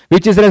juice,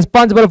 which is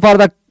responsible for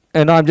the,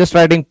 I'm just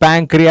writing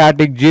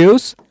pancreatic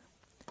juice,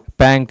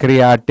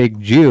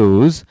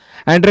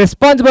 and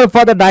responsible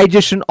for the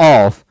digestion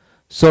of,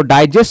 so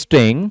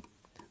digesting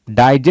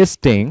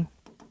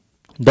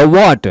the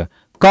what?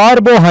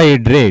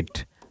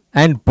 Carbohydrate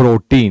and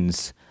proteins.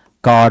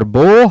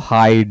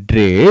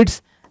 Carbohydrates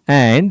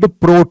and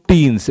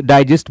proteins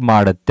digest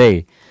ಮಾಡುತ್ತೆ.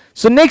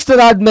 So next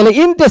ಅದಾದ್ಮೇಲೆ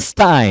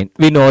intestine.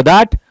 We know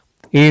that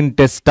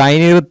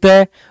intestine ಇರುತ್ತೆ,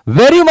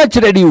 very much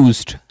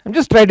reduced. I'm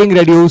just writing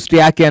reduced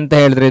ಯಾಕೆ ಅಂತ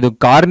ಹೇಳಿದ್ರೆ ಇದು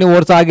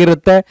carnivores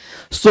ಆಗಿರುತ್ತೆ.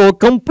 So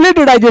complete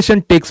digestion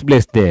takes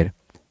place there.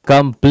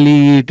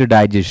 Complete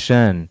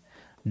digestion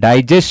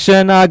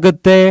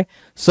ಆಗುತ್ತೆ.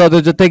 So ಅದ್ರ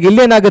ಜೊತೆಗೆ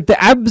ಇಲ್ಲೇನಾಗುತ್ತೆ?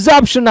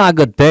 Absorption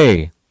ಆಗುತ್ತೆ.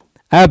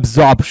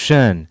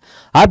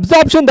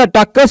 Absorption that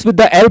occurs with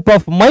the help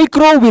of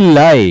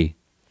microvilli.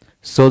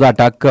 So that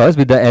occurs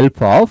with the help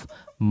of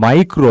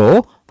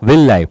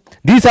microvilli.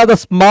 These are the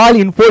small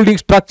infolding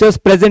structures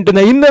present in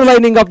the inner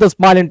lining of the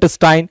small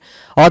intestine,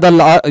 or the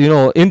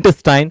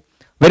intestine,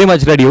 very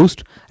much reduced,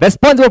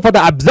 responsible for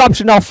the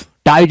absorption of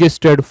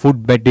digested food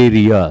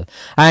material,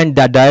 and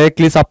that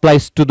directly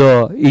supplies to the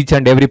each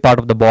and every part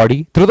of the body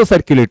through the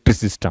circulatory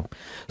system.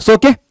 So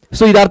okay,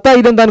 so ಇದು ಅರ್ಥ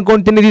ಇದೆ ಅಂತ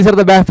ಅನ್ಕೊಂತೀನಿ. These are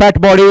the fat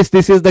bodies.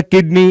 This is the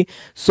kidney.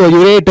 So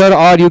ureter,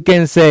 or you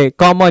can say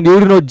common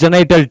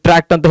urinogenital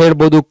tract ಅಂತ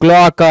ಹೇಳ್ಬೋದು.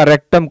 cloaca,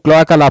 rectum,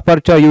 cloacal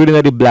aperture,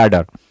 urinary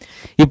bladder.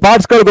 ಈ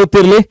parts ಗಳು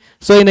ಗೊತ್ತಿರಲಿ.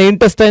 ಸೊ ಇನ್ನು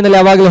ಇಂಟೆಸ್ಟೈನ್ ಅಲ್ಲಿ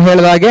ಯಾವಾಗಲೂ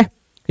ಹೇಳಿದಾಗೆ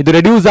ಇದು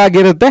ರೆಡ್ಯೂಸ್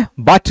ಆಗಿರುತ್ತೆ,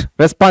 but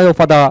responsible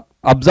for the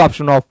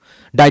absorption of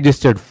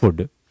digested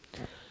food.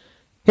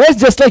 S,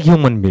 just like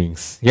human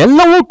beings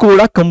ಎಲ್ಲವೂ ಕೂಡ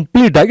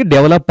ಕಂಪ್ಲೀಟ್ ಆಗಿ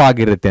ಡೆವಲಪ್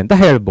ಆಗಿರುತ್ತೆ ಅಂತ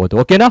ಹೇಳ್ಬೋದು.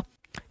 ಓಕೆನಾ?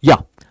 ಯಾ,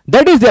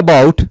 that is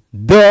about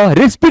the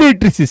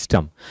respiratory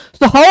system.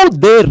 So how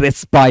they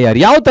respire,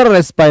 ಯಾವ ತರ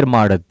ರೆಸ್ಪೈರ್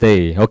ಮಾಡುತ್ತೆ.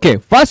 Okay,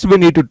 first we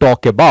need to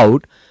talk about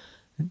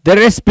the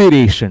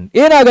respiration.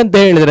 ಏನಾಗಂತ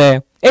ಹೇಳಿದ್ರೆ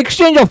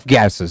ಎಕ್ಸ್ಚೇಂಜ್ ಆಫ್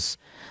ಗ್ಯಾಸಸ್.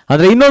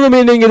 ಅಂದ್ರೆ ಇನ್ನೊಂದು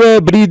ಮೀನಿಂಗ್ ಇದೆ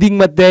ಬ್ರೀದಿಂಗ್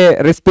ಮತ್ತೆ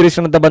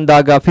ರೆಸ್ಪಿರೇಷನ್ ಅಂತ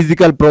ಬಂದಾಗ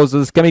physical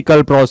process,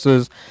 chemical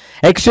process,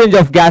 exchange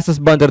of gases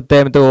ಬಂದಿರುತ್ತೆ,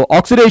 ಮತ್ತು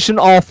oxidation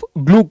of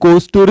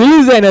glucose to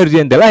release energy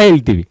ಅಂತೆಲ್ಲ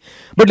ಹೇಳ್ತೀವಿ.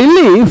 ಬಟ್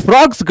ಇಲ್ಲಿ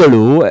ಫ್ರಾಗ್ಸ್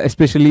ಗಳು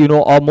especially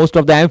most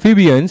of the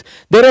amphibians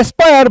they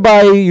respire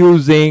by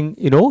using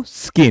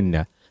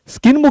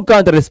skin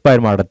ಮುಖಾಂತರ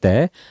ರೆಸ್ಪೈರ್ ಮಾಡುತ್ತೆ,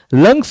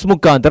 ಲಂಗ್ಸ್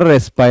ಮುಖಾಂತರ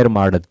ರೆಸ್ಪೈರ್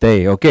ಮಾಡುತ್ತೆ.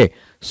 Okay,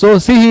 so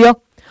see here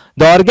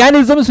the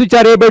organisms which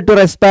are able to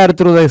respire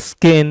through the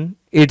skin,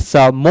 it's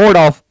a mode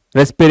of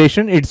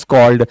respiration. It's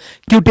called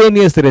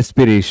cutaneous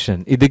respiration.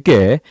 ಇದಕ್ಕೆ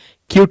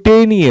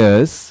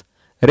cutaneous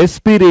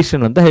respiration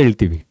ಅಂತ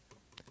ಹೇಳ್ತೀವಿ.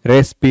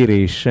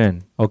 Respiration.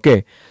 Okay,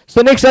 so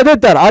next ಅದೇ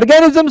ತರ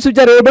organisms which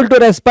are able to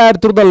respire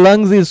through the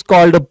lungs is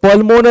called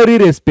pulmonary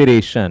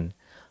respiration.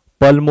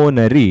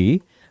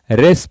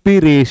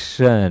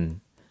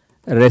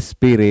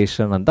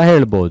 Respiration ಅಂತ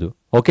ಹೇಳ್ಬೋದು.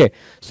 Okay,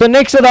 so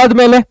next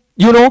ಅದಾದ್ಮೇಲೆ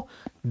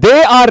they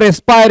are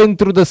respiring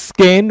through the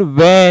skin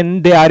when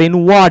they are in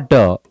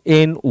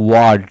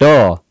water.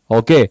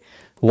 Okay,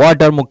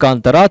 water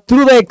mukantara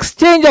through the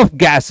exchange of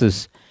gases,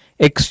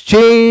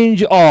 exchange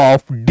of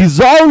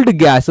dissolved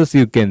gases,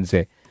 you can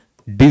say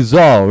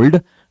dissolved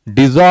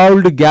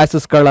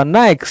gases ಗಳನ್ನ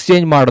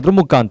exchange ಮಾಡೋದ್ರ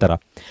ಮುಖಾಂತರ.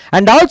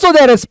 And also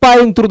they are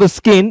respiring through the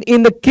skin in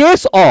the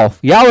case of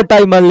ಯಾವ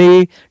time ಅಲ್ಲಿ?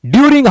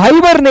 during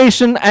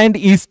hibernation and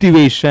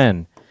estivation.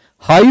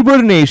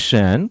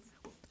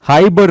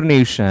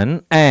 Hibernation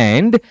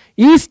and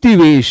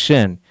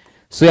estivation.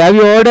 So have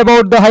you heard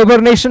about the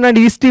hibernation and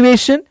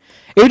estivation?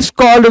 It's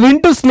called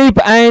winter sleep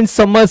and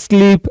summer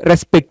sleep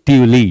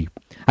respectively.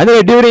 And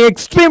during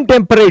extreme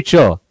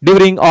temperature,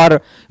 during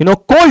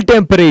cold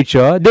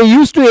temperature, they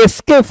used to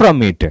escape from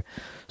it.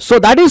 So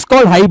that is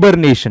called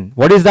hibernation.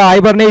 What is the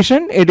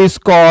hibernation? It is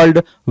called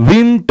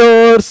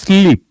winter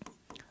sleep.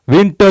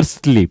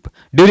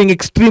 During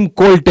extreme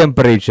cold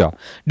temperature.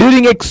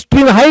 During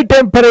extreme high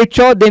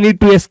temperature, they need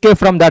to escape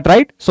from that,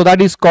 right? So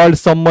that is called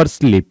summer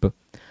sleep.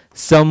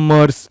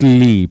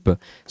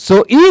 So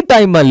ಈ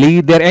time ಅಲ್ಲಿ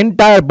their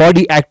entire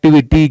body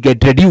activity get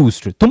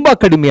reduced, ತುಂಬಾ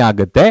ಕಡಿಮೆ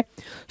ಆಗುತ್ತೆ.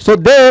 So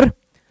they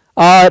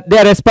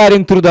are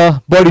respiring through the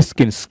body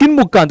skin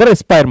ಮುಖಾಂತರ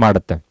respire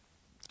ಮಾಡುತ್ತೆ.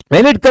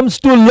 When it comes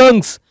to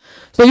lungs,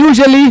 so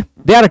usually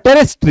they are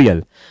terrestrial.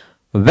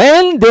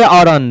 When they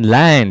are on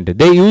land,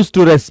 they used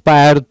to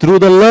respire through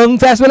the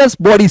lungs as well as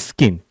body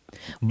skin.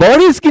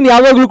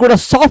 ಯಾವಾಗಲೂ ಕೂಡ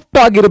soft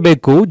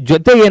ಆಗಿರಬೇಕು,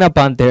 ಜೊತೆಗೆ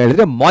ಏನಪ್ಪಾ ಅಂತ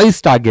ಹೇಳಿದ್ರೆ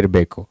moist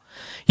ಆಗಿರಬೇಕು.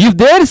 If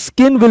their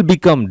skin will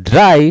become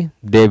dry,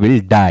 they will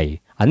die.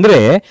 ಅಂದ್ರೆ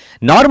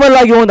normal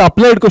ಆಗಿ ಒಂದು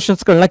ಅಪ್ಲೈಡ್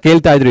ಕ್ವಶನ್ಸ್ ಗಳನ್ನ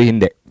ಕೇಳ್ತಾ ಇದ್ರು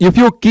ಹಿಂದೆ. If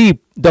you keep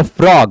the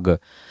frog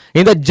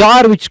in the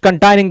jar which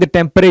containing the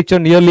temperature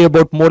nearly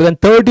about more than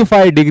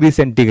 35 degrees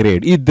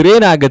centigrade,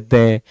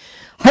 ಇದ್ರೇನಾಗುತ್ತೆ?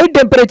 High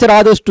temperature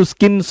ಆದಷ್ಟು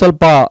skin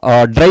ಸ್ವಲ್ಪ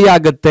dry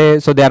ಆಗುತ್ತೆ.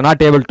 So they are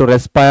not able to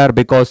respire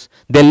because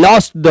they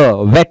last the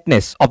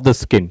wetness of the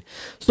skin.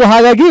 So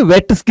ಹಾಗಾಗಿ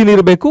vet skin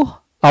ಇರಬೇಕು,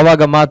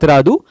 ಆವಾಗ ಮಾತ್ರ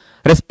ಅದು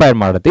respire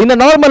ಮಾಡುತ್ತೆ. ಇನ್ನು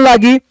ನಾರ್ಮಲ್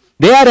ಆಗಿ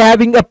they are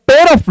having a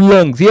pair of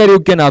lungs. Here you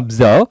can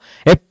observe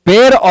a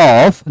pair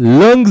of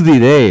lungs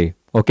ಇದೆ.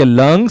 Okay,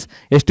 lungs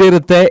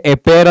ಎಷ್ಟಿರುತ್ತೆ? a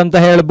pair ಅಂತ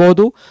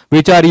ಹೇಳ್ಬೋದು,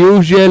 which are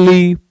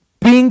usually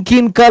pink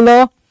in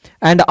color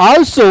and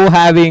also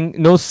having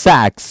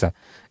sacs.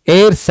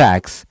 Air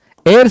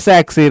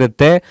sacs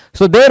ಇರುತ್ತೆ.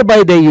 So there by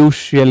they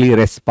usually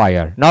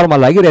respire,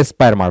 normal ಆಗಿ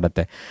respire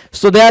ಮಾಡುತ್ತೆ.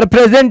 So they are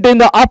present in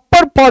the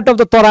upper part of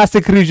the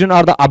thoracic region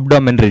are the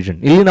abdomen region.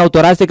 ಇಲ್ಲಿ ನಾವು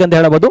thoracic ಅಂತ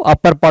ಹೇಳಬಹುದು,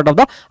 upper part of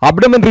the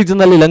abdomen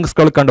region ಅಲ್ಲಿ lungs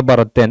ಗಳು ಕಂಡು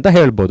ಬರುತ್ತೆ ಅಂತ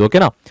ಹೇಳ್ಬೋದು.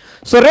 ಓಕೆನಾ.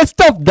 So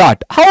rest of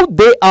that how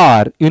they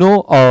are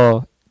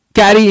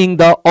carrying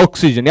the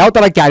oxygen, ಯಾವ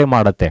ತರ ಕ್ಯಾರಿ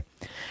ಮಾಡುತ್ತೆ.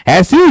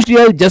 As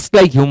usual, just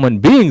like human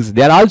beings,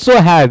 they are also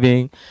having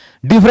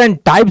different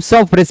types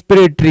of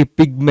respiratory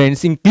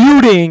pigments,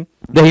 including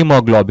the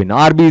hemoglobin,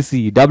 RBC,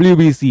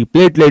 WBC,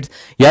 platelets.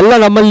 ಎಲ್ಲ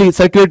ನಮ್ಮಲ್ಲಿ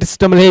circulatory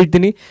system ಅಲ್ಲಿ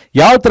ಹೇಳ್ತೀನಿ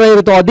ಯಾವ ತರ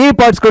ಇರುತ್ತೋ ಅದೇ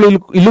ಪಾರ್ಟ್ಸ್ ಗಳು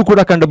ಇಲ್ಲೂ ಕೂಡ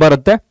ಕಂಡು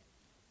ಬರುತ್ತೆ.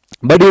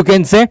 But you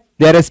can say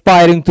they are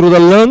respiring through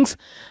the lungs,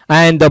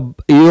 and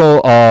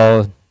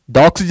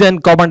the oxygen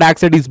carbon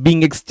dioxide is being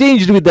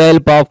exchanged with the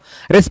help of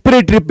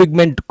respiratory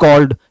pigment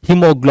called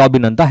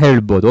hemoglobin anta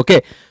helbodu. Okay,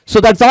 so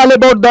that's all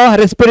about the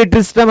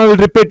respiratory system. I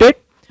will repeat it.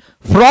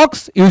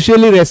 Frogs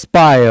usually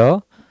respire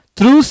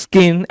through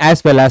skin as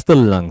well as the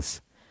lungs.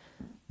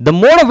 The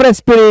mode of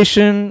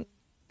respiration,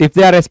 if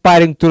they are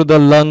respiring through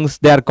the lungs,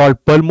 they are called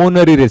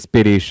pulmonary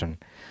respiration.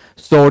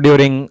 So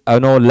during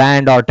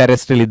land or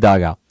terrestrial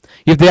idaga,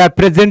 if they are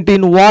present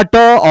in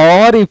water,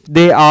 or if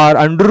they are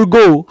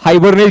undergo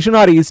hibernation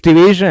or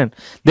estivation,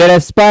 they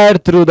respire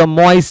through the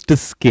moist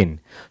skin.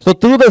 So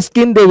through the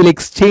skin they will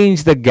exchange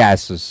the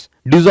gases,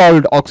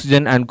 dissolved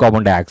oxygen and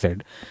carbon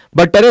dioxide.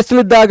 But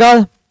terrestrial daga,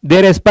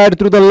 they respire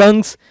through the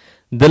lungs.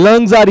 The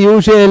lungs are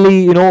usually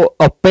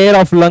a pair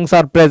of lungs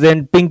are present,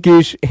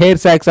 pinkish hair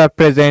sacs are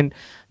present.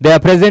 They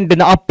are present in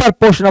the upper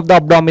portion of the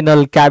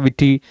abdominal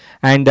cavity,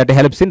 and that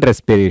helps in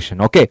respiration.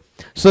 Okay,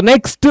 so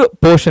next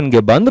portion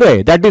ge bandre,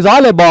 that is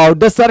all about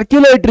the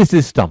circulatory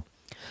system.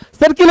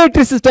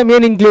 Circulatory system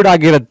ಏನು include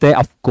ಆಗಿರುತ್ತೆ?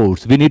 Of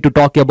course we need to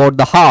talk about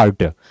the heart,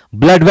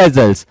 blood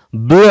vessels,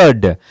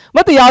 blood,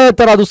 ಮತ್ತೆ ಯಾವ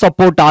ತರ ಅದು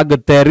support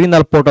ಆಗುತ್ತೆ.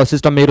 Renal portal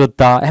system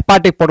ಇರುತ್ತಾ,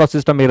 hepatic portal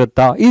system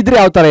ಇರುತ್ತಾ, ಇದ್ರೆ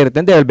ಯಾವ ತರ ಇರುತ್ತೆ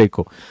ಅಂತ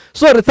ಹೇಳ್ಬೇಕು.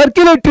 So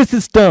circulatory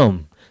system,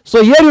 so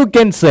here you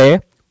can say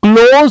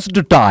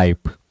closed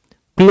type.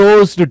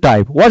 Closed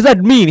type. What does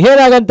that mean? Here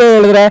agante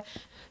helidre,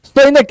 so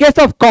in the case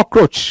of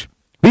cockroach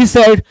we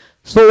said,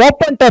 so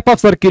open type of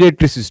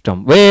circulatory system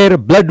where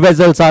blood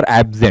vessels are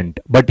absent,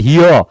 but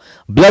here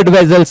blood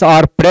vessels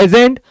are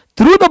present.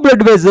 Through the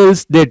blood vessels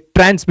they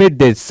transmit,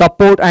 they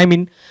support,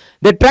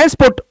 they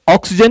transport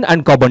oxygen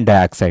and carbon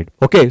dioxide.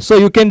 Okay, so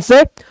you can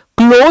say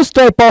closed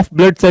type of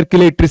blood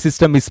circulatory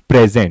system is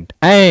present,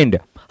 and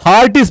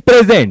heart is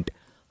present.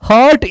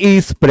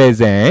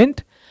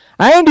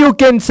 And you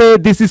can say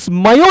this is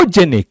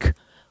myogenic.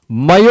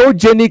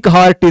 Myogenic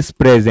heart is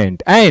present.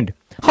 And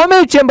how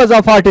many chambers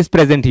of heart is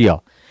present here?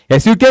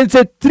 Yes, you can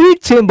say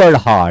 3-chambered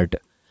heart.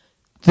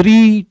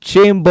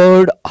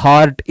 3-chambered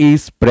heart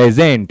is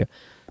present.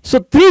 So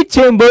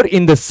 3-chamber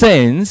in the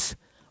sense,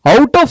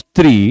 out of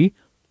 3,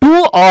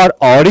 2 are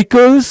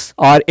auricles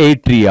or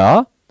atria,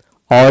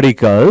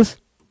 auricles,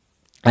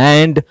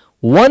 and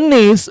 1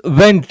 is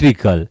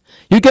ventricle.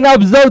 You can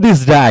observe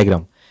this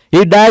diagram.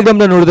 ಈ diagram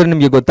na nodidre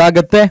nimge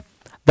gottagutte.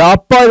 The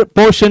upper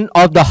portion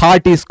of the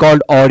heart is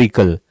called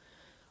auricle,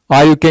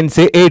 or you can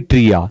say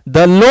atria.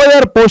 The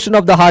lower portion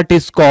of the heart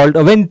is called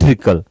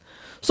ventricle.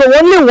 So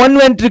only one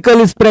ventricle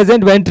is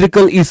present.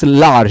 Ventricle is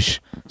large.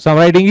 So I'm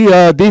writing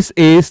here, this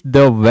is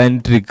the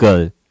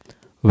ventricle.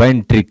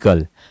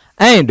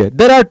 And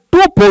there are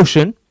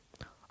 2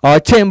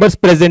 chambers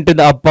present in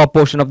the upper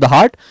portion of the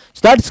heart.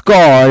 So that's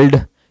called,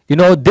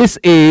 this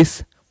is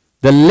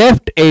the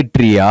left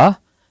atria,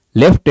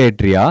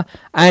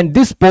 and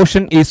this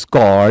portion is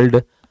called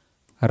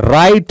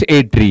right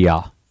atria.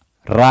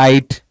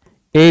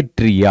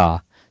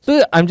 So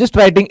I'm just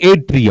writing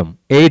atrium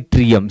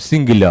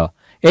singular,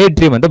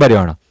 atrium anta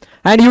bariyona.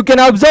 And you can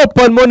observe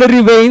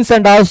pulmonary veins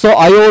and also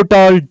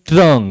aortal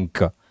trunk.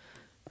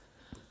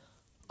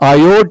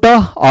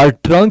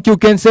 You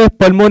can say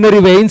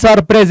pulmonary veins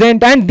are present.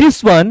 And this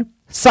one,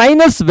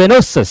 sinus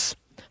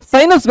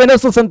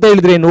venosus ಅಂತ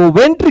ಹೇಳಿದ್ರೆ ಏನು?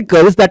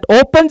 ventricles that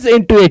opens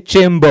into a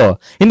chamber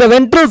in the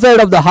ventral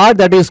side of the heart,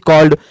 that is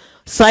called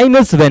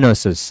sinus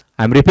venosus.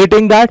 I'm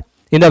repeating that.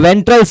 In the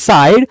ventral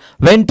side,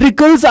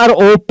 ventricles are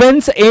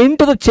opens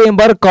into the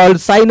chamber called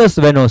sinus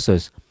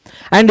venosus,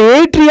 and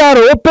atria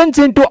opens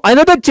into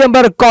another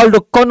chamber called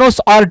conus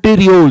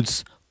arterioles.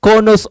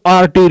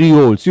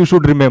 You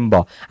should remember.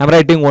 I'm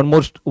writing one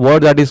more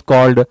word, that is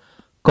called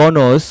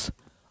conus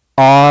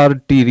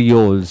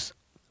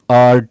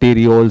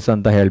arterioles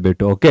anta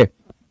helbiಟ್ಟು. Okay,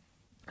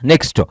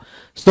 next,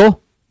 so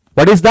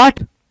what is that?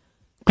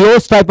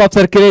 Closed type of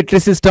circulatory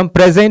system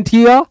present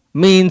here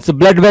means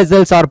blood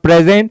vessels are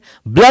present.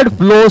 Blood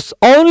flows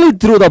only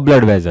through the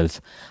blood vessels.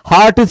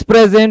 Heart is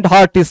present.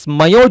 Heart is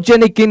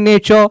myogenic in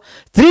nature.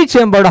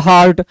 3-chambered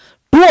heart.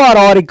 2 are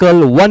auricle,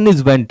 1 is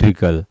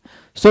ventricle.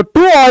 So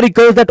 2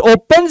 auricles that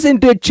opens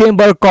into a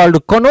chamber called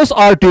conus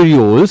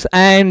arterioles,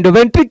 and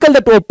ventricle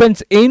that opens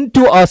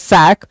into a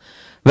sac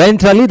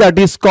ventrally, that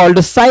is called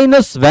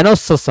sinus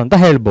venosus anta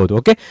helbodu.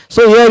 Okay,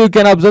 so here you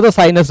can observe the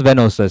sinus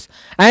venosus,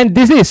 and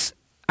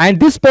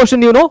this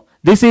portion,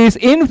 this is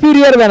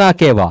inferior vena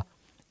cava.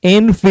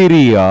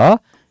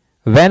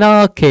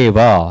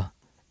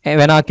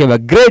 vena cava,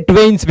 great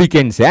veins we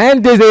can say,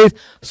 and this is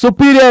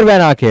superior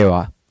vena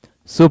cava,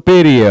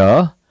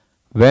 superior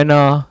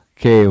vena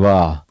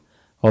cava.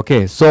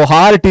 Okay, so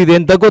heart is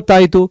enta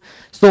gottaitu.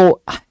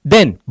 So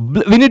then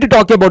we need to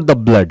talk about the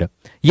blood.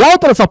 Yav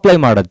tara supply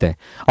madutte?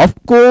 Of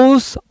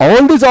course,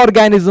 all these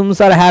organisms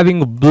are having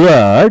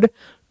blood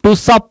to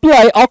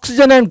supply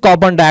oxygen and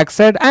carbon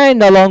dioxide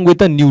and along with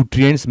the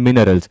nutrients,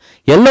 minerals.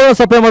 Yellow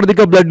supply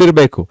ಮಾಡೋದಕ್ಕೆ blood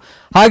ಇರಬೇಕು.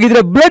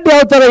 ಹಾಗಿದ್ರೆ blood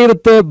ಯಾವ ತರ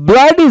ಇರುತ್ತೆ?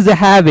 Blood is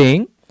having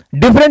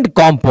different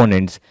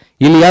components.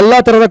 ಇಲ್ಲಿ ಎಲ್ಲ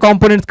ತರದ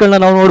components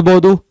ಗಳನ್ನ ನಾವು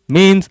ನೋಡಬಹುದು.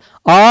 Means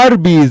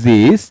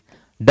RBCs,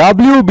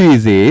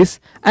 WBCs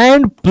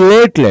and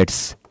platelets.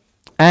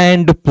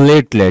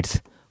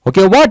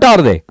 Okay, what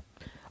are they?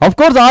 Of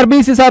course,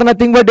 RBCs are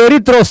nothing but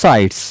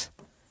erythrocytes.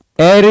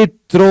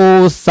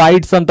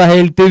 Erythrocytes anta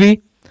ಹೇಳ್ತೀವಿ.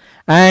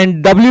 And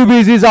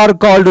WBCs are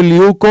called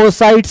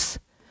leukocytes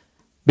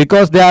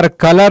because they are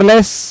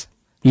colorless.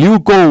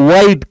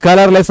 Leuko-white,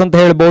 colorless anta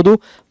ಹೇಳ್ಬೋದು.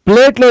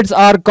 Platelets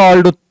are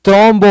called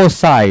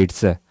thrombocytes.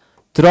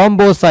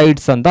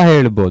 Thrombocytes anta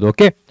ಹೇಳ್ಬೋದು.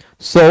 Okay,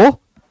 so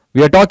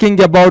we are talking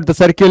about the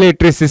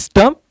circulatory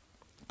system.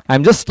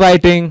 I'm just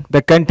writing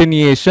the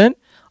continuation.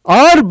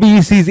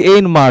 RBCs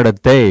ಏನ್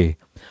ಮಾಡುತ್ತೆ?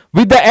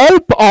 With the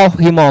help of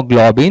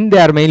hemoglobin,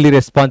 they are mainly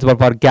responsible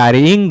for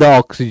carrying the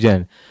oxygen.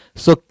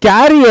 So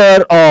carrier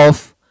of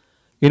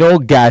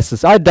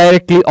gases are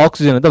directly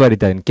oxygen ಅಂತ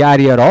ಬರೀತಾ ಇದ್ದೀನಿ.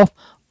 Carrier of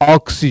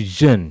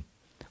oxygen.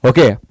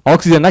 Okay,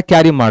 oxygen ನ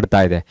carry ಮಾಡ್ತಾ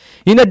ಇದೆ.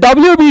 ಇನ್ನು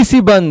WBC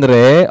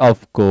ಬಂದ್ರೆ, of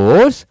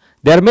course,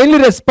 they are mainly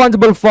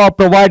responsible for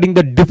providing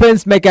the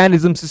defense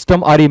mechanism system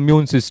or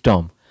immune system.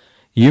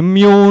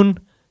 Immune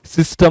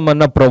system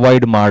ಅನ್ನ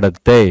provide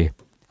ಮಾಡುತ್ತೆ.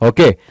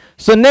 Okay,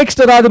 so next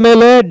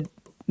ಅದಾದ್ಮೇಲೆ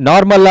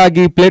ನಾರ್ಮಲ್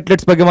ಆಗಿ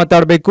ಪ್ಲೇಟ್ಲೆಟ್ಸ್ ಬಗ್ಗೆ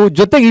ಮಾತಾಡಬೇಕು.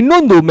 ಜೊತೆಗೆ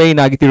ಇನ್ನೊಂದು ಮೇನ್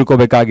ಆಗಿ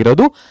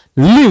ತಿಳ್ಕೋಬೇಕಾಗಿರೋದು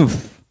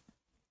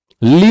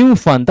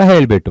ಲಿಂಫ್ ಅಂತ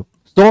ಹೇಳ್ಬಿಟ್ಟು.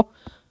 So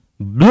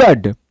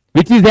blood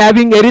which is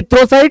having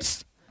erythrocytes,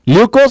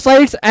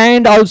 leukocytes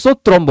and also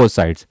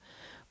thrombocytes.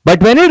 But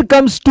when it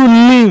comes to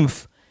lymph,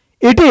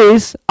 it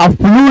is a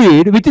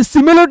fluid which is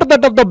similar to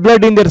that of the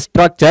blood in their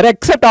structure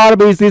except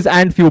RBCs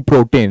and few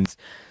proteins.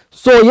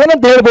 So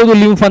ಏನಂತ ಹೇಳ್ಬೋದು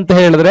lymph ಅಂತ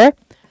ಹೇಳಿದ್ರೆ,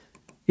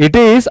 it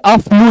is a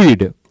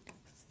fluid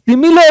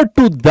similar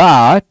to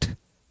that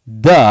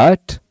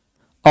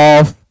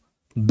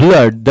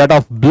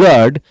of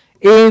blood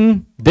in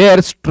their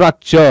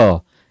structure.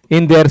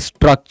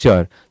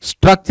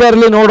 Structure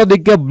ಅಲ್ಲಿ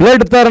ನೋಡೋದಕ್ಕೆ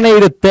blood ತರನೇ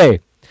ಇರುತ್ತೆ.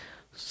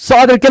 So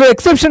ಅದ್ರ ಕೆಲವು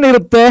ಎಕ್ಸೆಪ್ಷನ್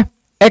ಇರುತ್ತೆ.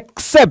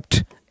 ಎಕ್ಸೆಪ್ಟ್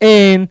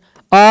ಇನ್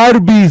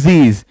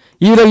RBCs,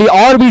 ಇದರಲ್ಲಿ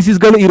RBCs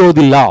ಗಳು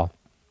ಇರೋದಿಲ್ಲ.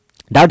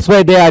 That's why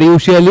they are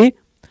usually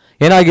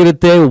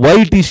ಏನಾಗಿರುತ್ತೆ,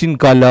 whitish in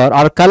colour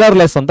R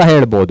colourless ಅಂತ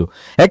ಹೇಳ್ಬೋದು.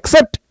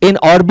 Accept in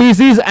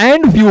RBCs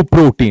and few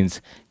proteins,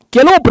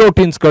 ಕೆಲವು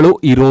ಪ್ರೋಟೀನ್ಸ್ ಗಳು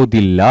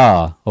ಇರೋದಿಲ್ಲ.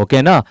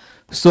 ಓಕೆನಾ?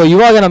 ಸೊ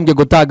ಇವಾಗ ನಮ್ಗೆ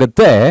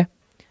ಗೊತ್ತಾಗುತ್ತೆ,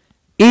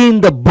 in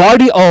the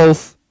body of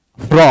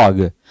frog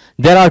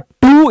there are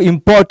two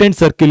important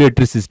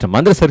circulatory system.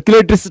 ಅಂದ್ರೆ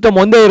circulatory system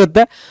ಒಂದೇ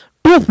ಇರುತ್ತೆ,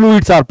 two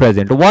fluids are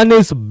present. One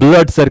is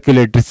blood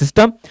circulatory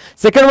system,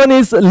 second one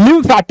is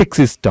lymphatic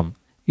system.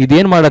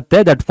 ಇದೇನ್ ಮಾಡುತ್ತೆ,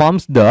 that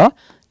forms the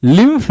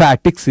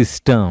lymphatic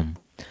system.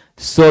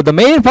 So the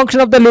main function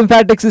of the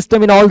lymphatic system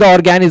in all the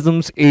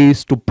organisms is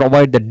to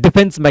provide the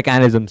defense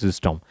mechanism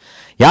system.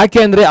 ಯಾಕೆ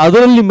ಅಂದ್ರೆ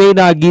ಅದರಲ್ಲಿ main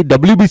ಆಗಿ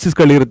WBCs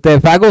ಗಳಿರುತ್ತೆ,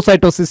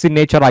 ಫಾಗೋಸೈಟೋಸಿಸ್ in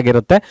nature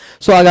ಆಗಿರುತ್ತೆ.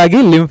 So ಹಾಗಾಗಿ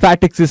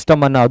lymphatic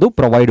system ಅನ್ನ ಅದು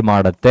provide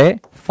ಮಾಡುತ್ತೆ,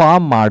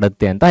 form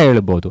ಮಾಡುತ್ತೆ ಅಂತ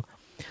ಹೇಳ್ಬೋದು.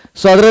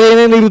 ಸೊ ಅದರಲ್ಲಿ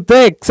ಏನೇನಿರುತ್ತೆ,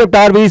 ಎಕ್ಸೆಪ್ಟ್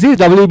RBC,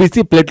 WBC,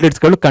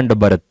 ಪ್ಲೇಟ್ಲೆಟ್ಸ್ ಗಳು ಕಂಡು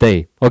ಬರುತ್ತೆ.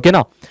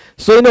 ಓಕೆನಾ?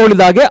 ಸೊ ಇನ್ನು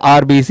ಉಳಿದಾಗೆ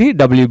RBC,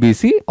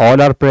 WBC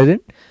all are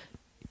present.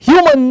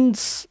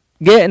 Humans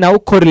ಗೆ ನಾವು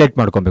ಕೊರಿಲೇಟ್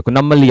ಮಾಡ್ಕೊಬೇಕು,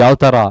 ನಮ್ಮಲ್ಲಿ ಯಾವ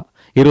ತರ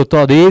ಇರುತ್ತೋ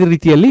ಅದೇ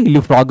ರೀತಿಯಲ್ಲಿ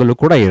ಇಲ್ಲಿ ಫ್ರಾಗ್ ಅಲ್ಲೂ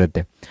ಕೂಡ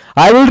ಇರುತ್ತೆ.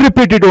 I will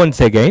repeat it once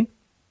again.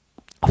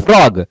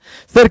 Frog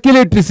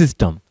circulatory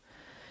system,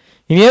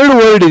 ಇನ್ನೆರಡು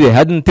ವರ್ಡ್ ಇದೆ,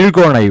 ಅದನ್ನ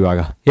ತಿಳ್ಕೊಳ್ಳೋಣ ಇವಾಗ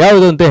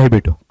ಯಾವುದು ಅಂತ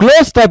ಹೇಳ್ಬಿಟ್ಟು.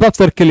 Close type of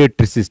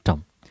circulatory system.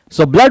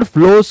 So blood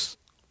flows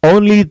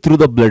only through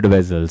the blood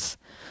vessels.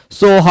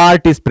 So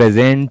heart is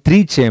present,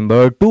 3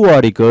 chamber, 2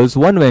 auricles,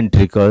 1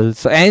 ventricle.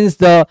 So hence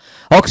the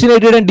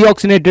oxygenated and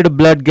deoxygenated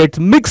blood gets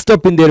mixed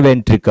up in their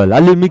ventricle.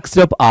 Ali mixed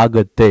up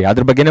ಆಗುತ್ತೆ,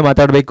 ಅದ್ರ ಬಗ್ಗೆನೇ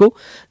ಮಾತಾಡಬೇಕು.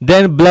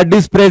 Then blood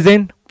is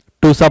present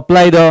to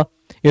supply the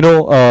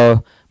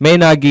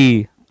main ಆಗಿ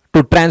to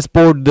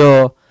transport the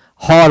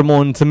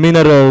hormones,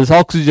 minerals,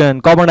 oxygen,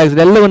 carbon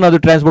dioxide ಎಲ್ಲವನ್ನು ಅದು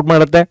transport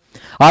ಮಾಡುತ್ತೆ.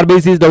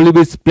 RBCs,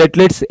 WBCs,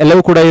 platelets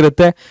ಎಲ್ಲವೂ ಕೂಡ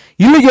ಇರುತ್ತೆ.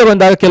 ಇಲ್ಲಿಗೆ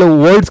ಬಂದಾಗ ಕೆಲವು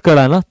ವರ್ಡ್ಸ್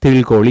ಗಳನ್ನ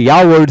ತಿಳ್ಕೊಳ್ಳಿ.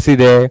 ಯಾವ ವರ್ಡ್ಸ್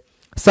ಇದೆ?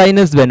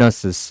 Sinus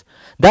venosus,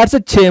 that's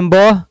a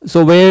chamber, so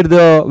where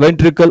the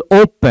ventricle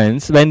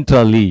opens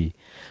ventrally.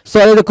 So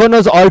the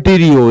corners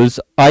arterioles,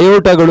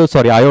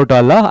 aorta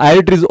ಅಲ್ಲ,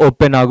 arteries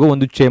open ಆಗೋ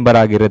ಒಂದು ಚೇಂಬರ್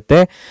ಆಗಿರುತ್ತೆ.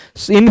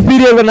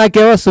 Inferior vena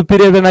cava,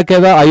 superior vena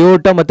cava,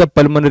 aorta ಮತ್ತೆ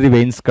pulmonary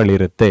veins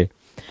ಗಳಿರುತ್ತೆ.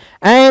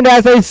 And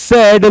as I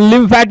said, the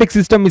lymphatic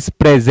system is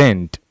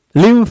present.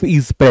 Lymph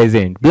is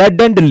present, blood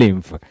and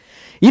lymph.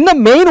 ಇನ್ನು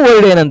main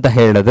word ಏನಂತ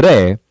ಹೇಳಿದ್ರೆ,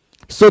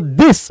 so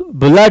this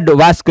blood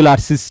vascular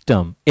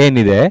system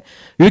ಏನಿದೆ,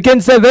 you can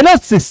say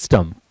venous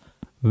system.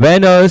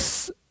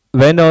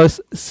 Venous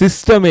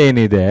system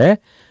ಏನಿದೆ,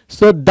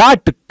 so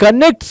that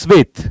connects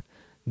with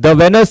the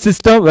venous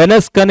system,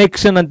 venous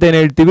connection ಅಂತ ಏನು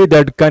ಹೇಳ್ತೀವಿ,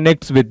 that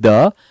connects with the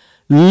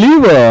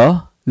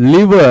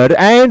liver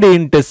and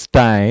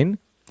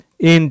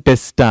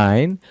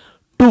intestine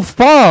to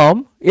form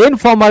ಏನ್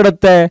form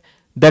ಮಾಡುತ್ತೆ,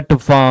 that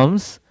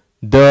forms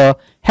the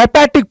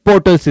hepatic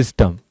portal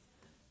system.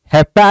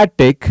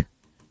 hepatic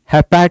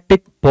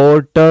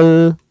portal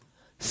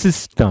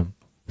system.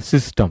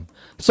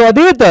 So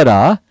ಅದೇ ತರ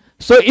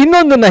so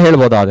ಇನ್ನೊಂದನ್ನ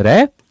ಹೇಳ್ಬೋದಾದ್ರೆ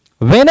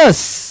venous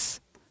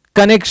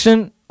connection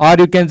or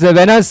you can say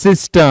venous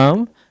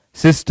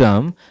system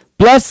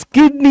plus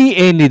kidney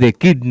ಏನಿದೆ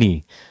kidney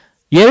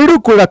ಎರಡು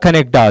ಕೂಡ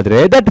connect ಆದ್ರೆ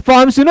that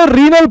forms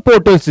renal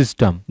portal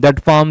system.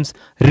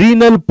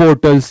 renal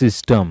portal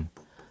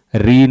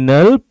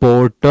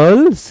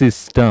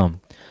system.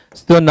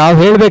 So ನಾವು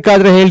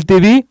ಹೇಳ್ಬೇಕಾದ್ರೆ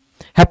ಹೇಳ್ತೀವಿ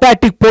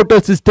hepatic portal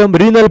system,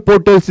 renal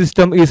portal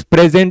system is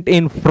present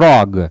in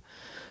frog.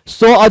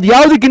 So ಅದು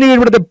ಯಾವುದಕ್ಕೆ ನೀವು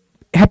ಹೇಳ್ಬಿಡುತ್ತೆ,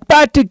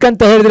 ಹೆಪಾಟಿಕ್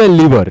ಅಂತ ಹೇಳಿದ್ರೆ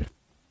liver.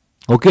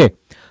 Okay,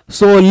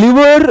 so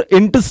liver,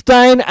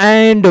 intestine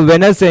and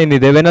Venus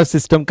ಏನಿದೆ, ವೆನಸ್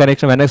ಸಿಸ್ಟಮ್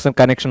ಕನೆಕ್ಷನ್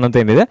ಅಂತ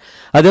ಏನಿದೆ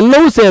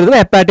ಅದೆಲ್ಲವೂ ಸೇರಿದ್ರೆ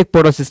ಹೆಪಾಟಿಕ್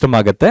ಪೋರ್ಟಲ್ ಸಿಸ್ಟಮ್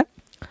ಆಗುತ್ತೆ.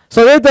 ಸೊ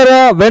ಅದೇ ತರ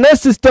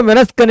Venus system,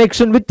 Venus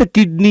connection with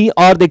kidney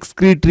are the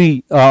excretory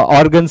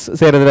organs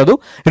ಸೇರಿದ್ರೆ ಅದು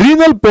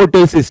ರೀನಲ್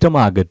ಪೋರ್ಟಲ್ ಸಿಸ್ಟಮ್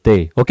ಆಗುತ್ತೆ.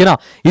 ಓಕೆನಾ,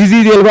 ಈಸಿ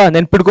ಇದೆಯಲ್ವಾ,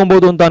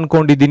 ನೆನ್ಪಿಡ್ಕೊಬಹುದು ಅಂತ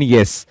ಅನ್ಕೊಂಡಿದ್ದೀನಿ.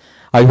 S,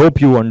 I hope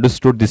you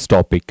understood this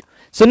topic.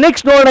 So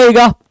next ನೋಡೋಣ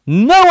ಈಗ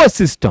nervous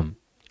system.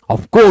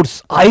 Of course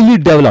highly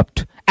developed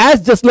as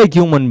just like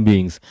human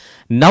beings.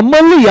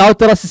 ನಮ್ಮಲ್ಲಿ ಯಾವ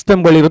ತರ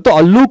ಸಿಸ್ಟಮ್ಗಳಿರುತ್ತೋ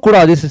ಅಲ್ಲೂ ಕೂಡ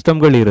ಅದೇ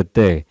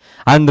ಸಿಸ್ಟಮ್ಗಳಿರುತ್ತೆ.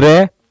 ಅಂದ್ರೆ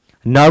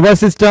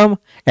nervous system,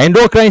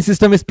 endocrine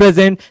system is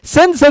present,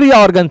 sensory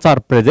organs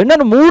are present.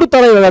 ನಾನು 3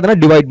 ತರ ಇವಾಗ ಅದನ್ನ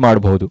ಡಿವೈಡ್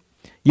ಮಾಡಬಹುದು.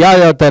 ಯಾವ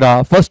ತರ?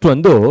 ಫಸ್ಟ್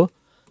ಒಂದು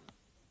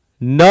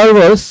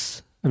nervous,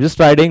 just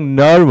writing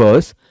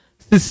nervous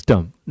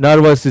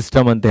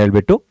system ಅಂತ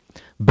ಹೇಳ್ಬಿಟ್ಟು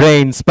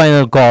brain,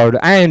 spinal cord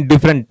and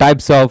different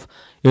types of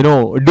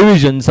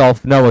divisions of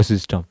nervous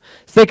system.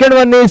 Second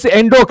one is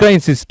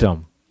endocrine system,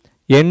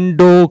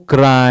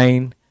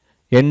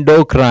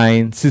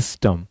 endocrine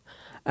system,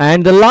 and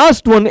the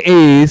last one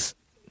is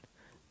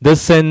the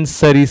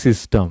sensory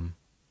system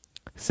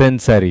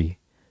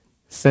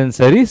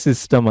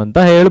ಅಂತ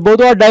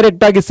ಹೇಳ್ಬೋದು,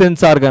 direct ಆಗಿ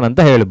sense organ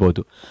ಅಂತ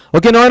ಹೇಳ್ಬೋದು.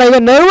 Okay, ನೋಡೋಣ ಈಗ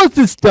nervous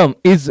system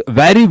is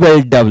very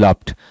well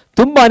developed.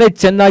 ತುಂಬಾನೇ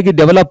ಚೆನ್ನಾಗಿ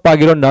develop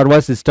ಆಗಿರೋ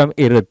ನರ್ವಸ್ ಸಿಸ್ಟಮ್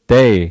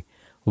ಇರುತ್ತೆ.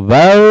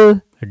 ವೆಲ್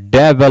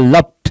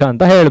ಡೆವಲಪ್ಡ್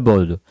ಅಂತ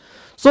ಹೇಳ್ಬೋದು.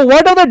 So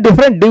what are the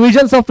different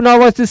divisions of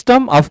nervous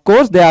system? Of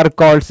course they are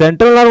called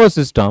central nervous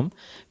system,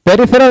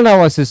 peripheral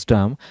nervous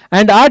system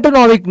and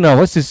autonomic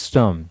nervous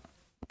system.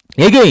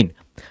 Again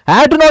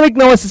autonomic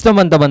nervous system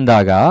ಅಂತ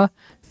ಬಂದಾಗ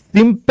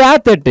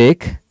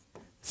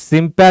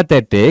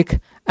sympathetic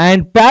and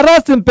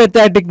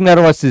parasympathetic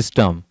nervous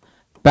system.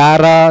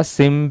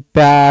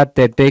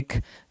 Parasympathetic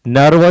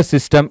nervous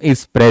system is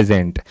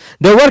present.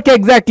 They work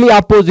exactly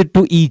opposite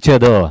to each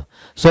other.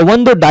 So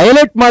ಒಂದು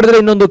dilate ಮಾಡಿದ್ರೆ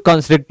ಇನ್ನೊಂದು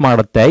ಕಾನ್ಸ್ಟ್ರಿಕ್ಟ್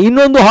ಮಾಡುತ್ತೆ,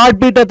 ಇನ್ನೊಂದು heart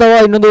beat ಅಥವಾ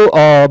ಇನ್ನೊಂದು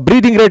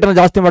breathing rate ಅನ್ನು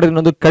ಜಾಸ್ತಿ ಮಾಡಿದ್ರೆ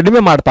ಇನ್ನೊಂದು ಕಡಿಮೆ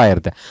ಮಾಡ್ತಾ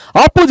ಇರುತ್ತೆ.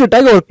 ಆಪೋಸಿಟ್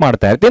ಆಗಿ ವರ್ಕ್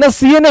ಮಾಡ್ತಾ ಇರುತ್ತೆ. ಇನ್ನು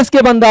CNS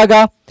ಗೆ ಬಂದಾಗ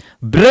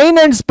brain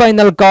and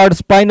spinal cord,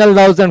 spinal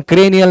nerves and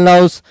cranial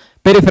nerves,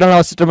 peripheral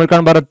nerve system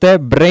ಇಟ್ಕೊಂಡು ಬರುತ್ತೆ.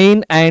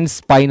 Brain and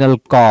spinal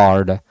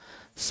cord.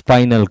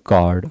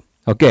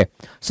 Okay,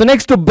 so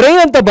next brain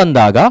ಅಂತ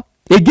ಬಂದಾಗ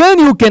again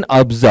you can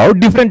observe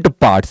different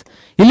parts.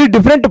 ಇಲ್ಲಿ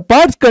ಡಿಫರೆಂಟ್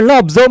ಪಾರ್ಟ್ಸ್ ಗಳನ್ನ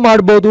ಅಬ್ಸರ್ವ್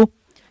ಮಾಡಬಹುದು.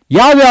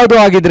 ಯಾವ್ಯಾವುದು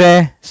ಆಗಿದ್ರೆ,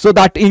 so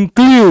that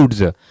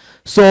includes,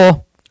 so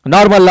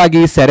normal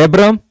ಆಗಿ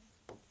ಸೆರೆಬ್ರಮ್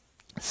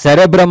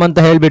ಅಂತ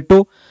ಹೇಳ್ಬಿಟ್ಟು,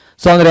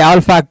 ಸೊ ಅಂದ್ರೆ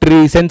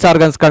ಆಲ್ಫ್ಯಾಕ್ಟರಿ ಸೆನ್ಸ್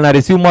ಆರ್ಗನ್ಸ್ ಗಳನ್ನ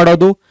ರಿಸೀವ್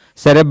ಮಾಡೋದು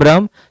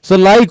cerebrum. So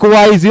like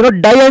wise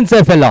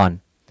ಡೈಎನ್ಸೆಫೆಲಾನ್,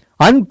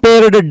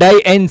 unpaired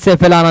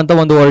ಡೈಎನ್ಸೆಫೆಲಾನ್ ಅಂತ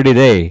ಒಂದು ವರ್ಡ್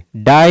ಇದೆ,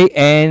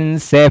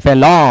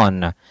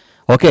 ಡೈಎನ್ಸೆಫೆಲಾನ್.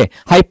 Okay,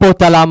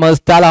 hypothalamus,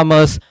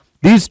 thalamus,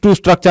 these two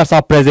structures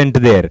are present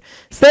there.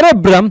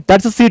 Cerebrum,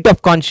 that's a seat of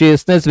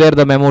consciousness where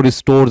the memory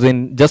stores in,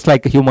 just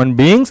like human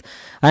beings.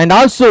 And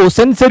also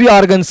sensory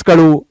organs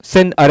galu,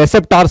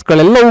 receptors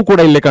galellavu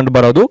kuda ille kandu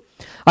barodu.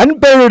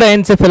 Unpaired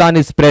encephalon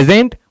is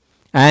present,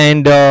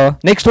 and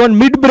next one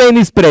midbrain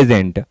is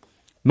present.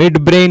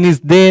 Midbrain is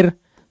there.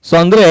 So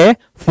andre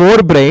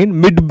forebrain,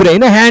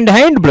 midbrain,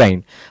 hindbrain.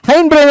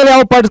 Hindbrain alli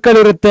yav parts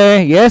galu irutte?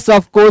 Yes,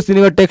 of course, in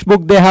your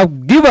textbook they have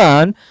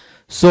given.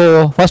 So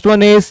first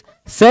one is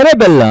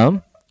cerebellum,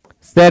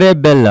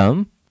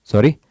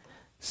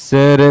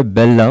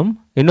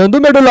 ಇನ್ನೊಂದು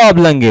medulla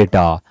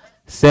oblongata,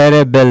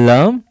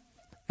 cerebellum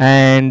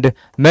and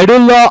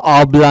medulla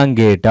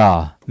oblongata.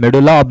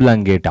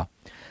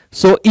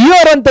 So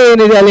here ಅಂತ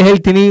ಏನಿದೆ ಅಲ್ಲಿ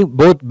ಹೇಳ್ತೀನಿ,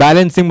 both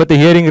balancing ಮತ್ತೆ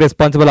hearing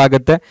responsible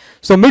ಆಗುತ್ತೆ.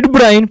 So mid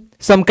brain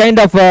some kind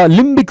of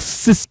limbic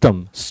system,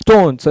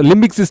 stones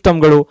limbic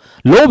ಸಿಸ್ಟಮ್ಗಳು,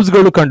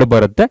 ಲೋಬ್ಸ್ಗಳು ಕಂಡು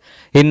ಬರುತ್ತೆ.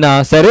 ಇನ್ನ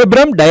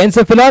ಸೆರೆಬ್ರಮ್,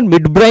 ಡೈಎನ್ಸೆಫೆಲಾನ್,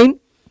 ಮಿಡ್ ಬ್ರೈನ್,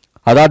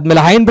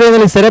 ಅದಾದ್ಮೇಲೆ ಹೈಂಡ್ ಬ್ರೈನ್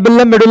ಅಲ್ಲಿ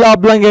cerebellum, ಮೆಡುಲಾ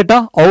ಆಬ್ಲಾಂಗೇಟಾ,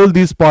 all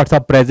these parts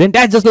are present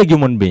as just like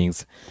human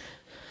beings.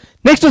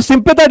 Next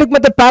sympathetic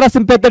ಮತ್ತೆ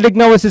parasympathetic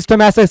nervous system,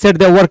 as I said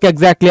they work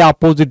exactly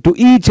opposite to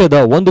each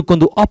other,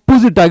 ಒಂದಕ್ಕೊಂದು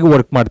opposite ಆಗಿ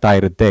work ಮಾಡ್ತಾ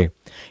ಇರುತ್ತೆ.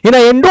 ಇನ್ನು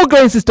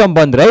endocrine system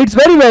ಬಂದ್ರೆ it's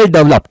very well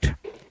developed.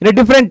 ಇನ್ನು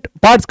different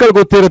parts ಗಳು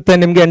ಗೊತ್ತಿರುತ್ತೆ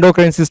ನಿಮ್ಗೆ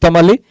ಎಂಡೋಕ್ರೈನ್ ಸಿಸ್ಟಮ್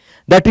ಅಲ್ಲಿ.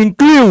 ದಟ್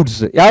ಇನ್ಕ್ಲೂಡ್ಸ್,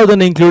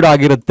 ಯಾವುದನ್ನು ಇನ್ಕ್ಲೂಡ್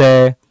ಆಗಿರುತ್ತೆ?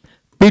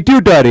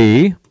 Pituitary,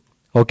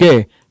 okay,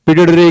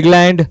 pituitary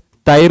gland,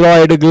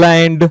 thyroid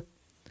gland,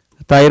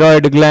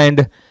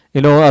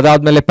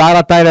 ಅದಾದ್ಮೇಲೆ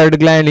parathyroid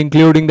gland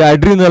including the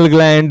adrenal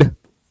gland,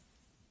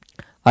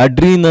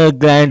 adrenal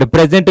gland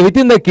present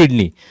within the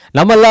kidney.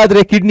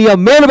 ನಮ್ಮಲ್ಲಾದ್ರೆ ಕಿಡ್ನಿಯ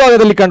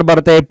ಮೇಲ್ಭಾಗದಲ್ಲಿ ಕಂಡು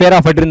ಬರುತ್ತೆ pair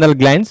of adrenal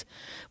glands,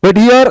 but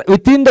here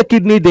within the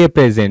kidney they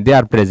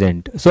are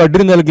present. So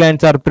adrenal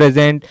glands are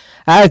present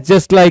as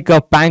just like a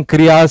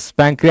pancreas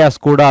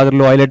ಕೂಡ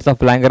ಅದರಲ್ಲೂ islets of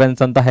Langerhans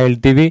ಅಂತ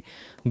ಹೇಳ್ತೀವಿ.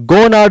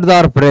 Gonads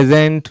are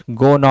present.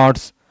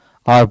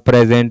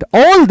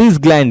 All these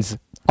glands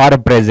are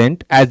present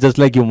as just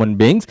like human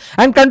beings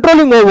and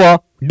controlling over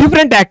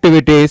different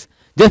activities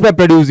just by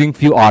producing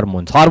few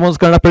hormones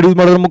ಗಳನ್ನ produce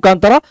ಮಾಡೋದ್ರ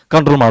ಮುಖಾಂತರ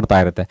control ಮಾಡ್ತಾ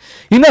ಇರುತ್ತೆ.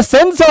 ಇನ್ನು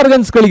ಸೆನ್ಸ್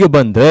ಆರ್ಗನ್ಸ್ ಗಳಿಗೆ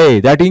ಬಂದ್ರೆ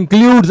ದಟ್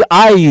ಇನ್ಕ್ಲೂಡ್ಸ್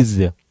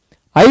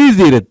ಐಸ್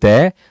ಇರುತ್ತೆ.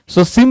 ಸೊ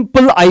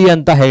ಸಿಂಪಲ್ ಐ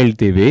ಅಂತ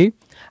ಹೇಳ್ತೀವಿ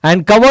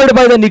and covered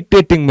by the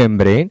ನಿಕ್ಟೇಟಿಂಗ್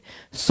membrane.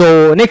 So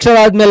next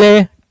ಅದಾದ್ಮೇಲೆ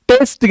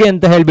ಟೇಸ್ಟ್ ಗೆ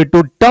ಅಂತ ಹೇಳ್ಬಿಟ್ಟು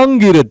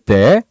ಟಂಗ್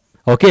ಇರುತ್ತೆ.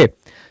 ಓಕೆ,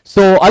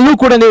 ಸೊ ಅಲ್ಲೂ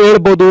ಕೂಡ ನೀವು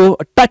ಹೇಳ್ಬೋದು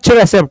touch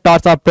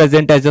ರೆಸೆಪ್ಟಾರ್ಸ್ are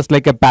present as just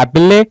like a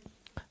papillae.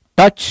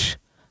 Touch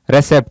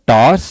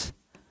receptors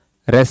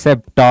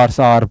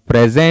are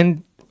present.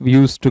 We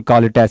used to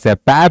call it as a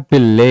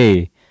papillae.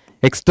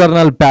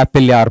 External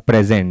papillae are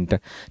present.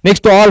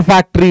 Next,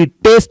 olfactory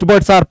taste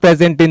buds are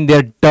present in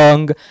their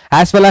tongue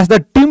as well as the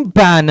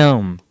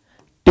tympanum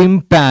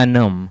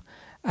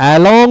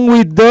along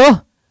with the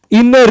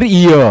inner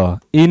ear.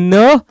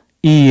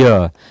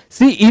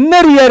 See,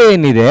 inner ear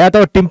ಏನಿದೆ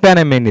ಅಥವಾ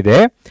tympanum ಏನಿದೆ,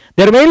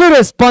 they are mainly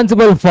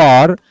responsible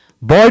for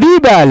body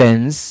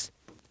balance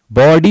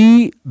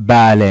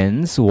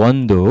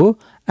ಒಂದು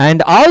and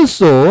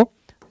also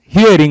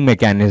hearing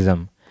mechanism.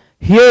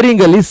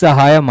 Hearing ಅಲ್ಲಿ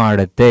ಸಹಾಯ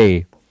ಮಾಡುತ್ತೆ.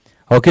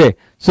 Okay,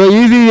 so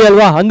easy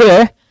ಅಲ್ವಾ? ಅಂದ್ರೆ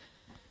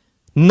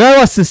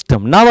nervous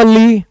system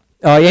ನಾವಲ್ಲಿ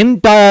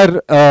entire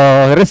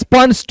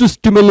response to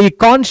stimuli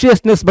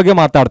consciousness ಬಗ್ಗೆ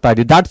ಮಾತಾಡ್ತಾ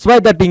ಇದ್ದೀವಿ. That's why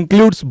that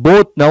includes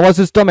both nervous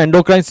system,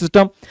 endocrine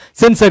system,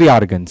 sensory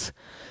organs.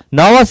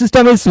 Nervous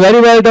system is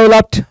very well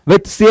developed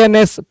with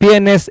CNS,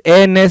 PNS,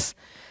 ANS.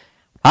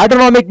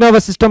 Autonomic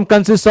nervous system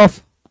consist of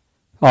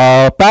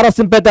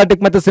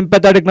ಪ್ಯಾರಾಸಿಂಪೆಥೆಟಿಕ್ ಮತ್ತು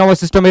ಸಿಂಪೆಥೆಟಿಕ್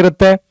nervous system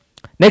ಇರುತ್ತೆ.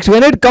 Next,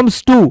 when it comes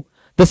to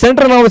the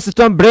central nervous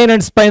system, brain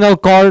and spinal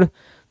cord,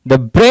 the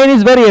brain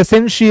is very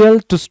essential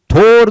to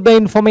store the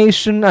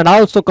information and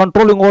also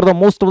controlling over the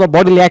most of the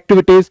bodily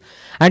activities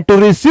and to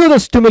receive the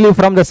stimuli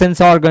from the sense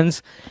organs,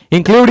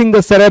 including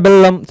the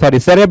cerebrum,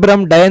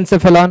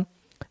 diencephalon,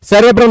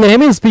 cerebral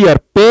hemisphere.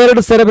 Paired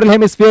cerebral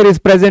hemisphere is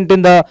present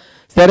in the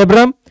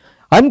cerebrum.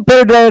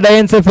 Unpaired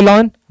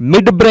diencephalon,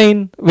 midbrain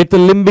with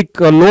limbic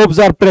lobes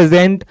are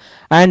present,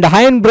 and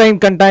hindbrain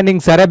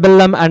containing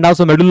cerebellum and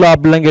also medulla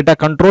oblongata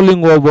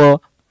controlling over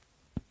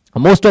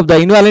most of the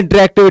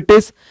involuntary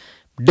activities.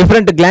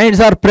 Different glands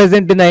are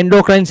present in the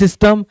endocrine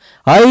system.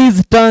 Eyes,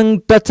 tongue,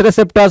 touch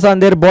receptors on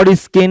their body,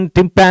 skin,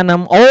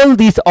 tympanum, all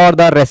these are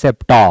the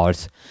receptors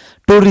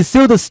to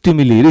receive the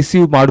stimuli.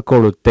 receive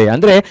ಮಾಡ್ಕೊಳ್ಳುತ್ತೆ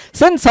ಅಂದ್ರೆ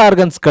sense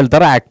organs ಗಳ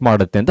ತರ act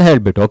ಮಾಡುತ್ತೆ ಅಂತ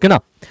ಹೇಳ್ಬಿಟ್ಟು. ಓಕೆನಾ?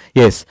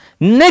 S,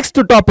 next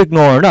topic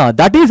ನೋಡೋಣ.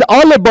 That is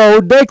all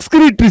about the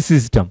excretory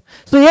system.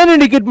 So ಏನು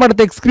indicate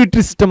ಮಾಡುತ್ತೆ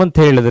ಎಕ್ಸ್ಕ್ರಿಟರಿ ಸಿಸ್ಟಮ್ ಅಂತ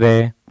ಹೇಳಿದ್ರೆ?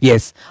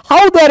 S,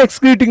 how they are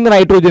ಎಕ್ಸ್ಕ್ರೀಟಿಂಗ್ the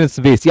nitrogenous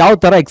waste, ಯಾವ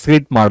ತರ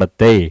ಎಕ್ಸ್ಕ್ರೀಟ್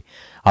ಮಾಡುತ್ತೆ.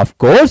 Of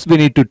course, we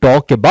need to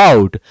talk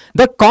about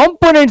the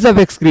components of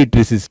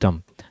excretory system.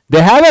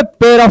 They have a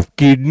pair of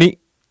kidney,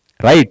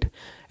 right?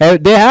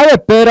 They have a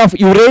pair of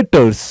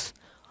ureters.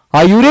 ಆ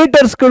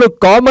ureters ಗಳು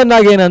common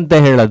ಆಗಿ ಏನಂತ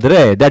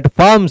ಹೇಳಿದ್ರೆ that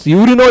forms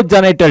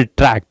urinogenital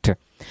tract,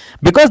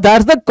 because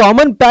that's the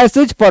common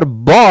passage for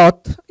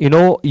both,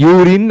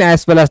 urine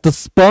as well as the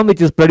sperm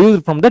which is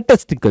produced from the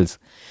testicles.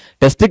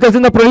 Testicles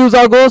ಇಂದ produce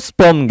ಆಗೋ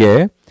ಸ್ಪರ್ಮ್ಗೆ,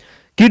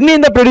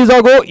 ಕಿಡ್ನಿಯಿಂದ produce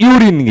ಆಗೋ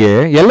ಯೂರಿನ್ಗೆ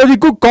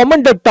ಎಲ್ಲದಕ್ಕೂ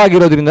common duct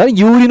ಆಗಿರೋದ್ರಿಂದ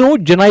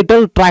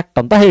ಯೂರಿನೋಜೆನೈಟಲ್ ಟ್ರಾಕ್ಟ್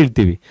ಅಂತ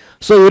ಹೇಳ್ತೀವಿ.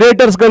 ಸೊ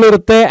ಯುರೇಟರ್ಸ್ ಗಳು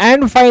ಇರುತ್ತೆ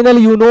and final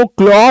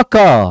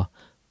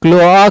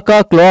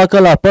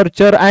ಕ್ಲೋಆಕಲ್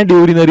aperture and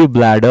urinary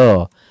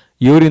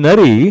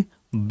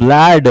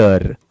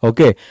bladder.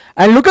 Okay,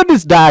 and look at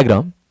this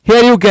diagram.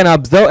 Here you can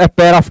observe A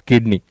pair of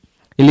kidney.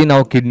 ಇಲ್ಲಿ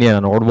ನಾವು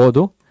ಕಿಡ್ನಿಯನ್ನು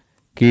ನೋಡಬಹುದು.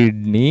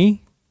 Kidney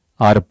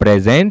are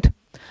present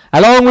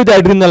along with the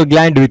adrenal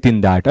gland within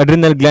that.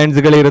 Adrenal glands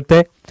ಗಳಿರುತ್ತೆ.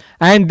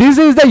 And this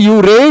is the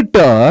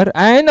ureter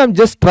and I'm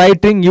just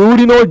writing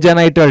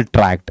urinogenital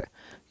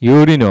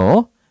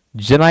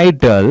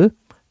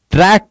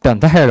tract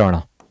ಅಂತ ಹೇಳೋಣ.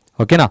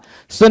 ಓಕೆನಾ?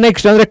 So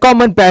next ಅಂದ್ರೆ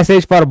common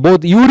passage for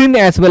both urine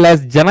as well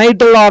as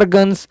genital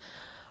organs,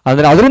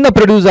 ಅಂದ್ರೆ ಅದರಿಂದ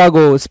produce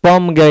ಆಗೋ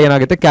ಸ್ಪರ್ಮ್ಗೆ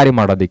ಏನಾಗುತ್ತೆ carry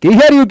ಮಾಡೋದಕ್ಕೆ.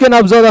 Here you can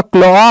observe the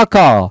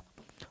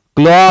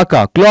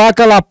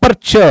cloacal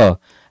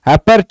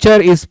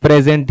aperture is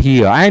present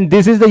here, and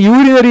this is the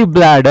urinary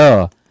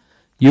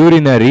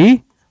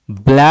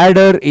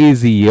bladder is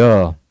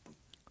here.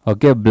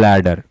 Okay,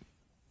 bladder.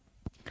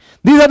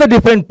 These are the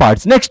different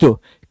parts. Next,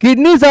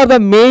 kidneys are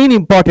the main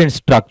important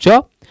structure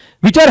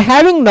which are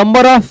having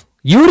number of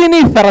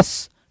uriniferous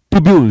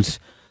tubules.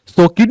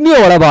 So kidney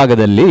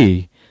ಒಳಭಾಗದಲ್ಲಿ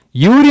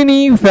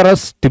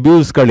uriniferous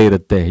tubules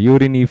ಗಳಿರುತ್ತೆ.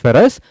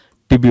 uriniferous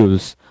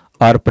tubules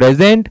are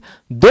present.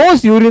 Those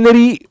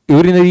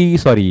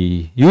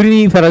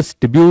uriniferous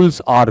tubules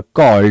are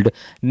called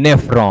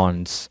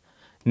nephrons.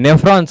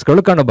 Nephrons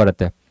ಗಳು ಕಂಡು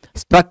ಬರುತ್ತೆ.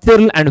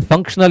 Structural and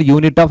functional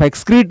unit of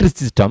excretory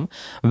system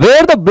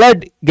where the blood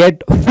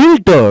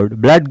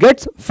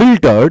gets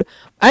filtered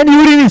and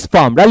urine is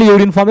formed. ಅಲ್ಲಿ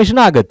urine formation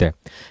ಆಗುತ್ತೆ.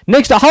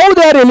 Next, how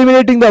they are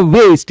eliminating the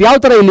waste, ಯಾವ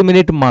ತರ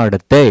eliminate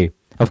ಮಾಡುತ್ತೆ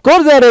Of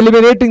course, they are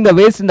eliminating the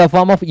waste in the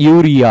form of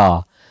urea.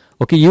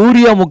 Okay,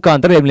 urea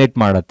ಮುಖಾಂತರ eliminate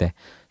ಮಾಡುತ್ತೆ.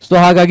 So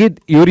ಹಾಗಾಗಿ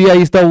urea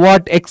is the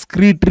what?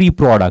 Excretory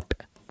product.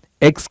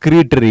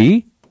 Excretory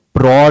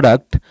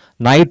product,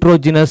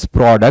 nitrogenous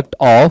product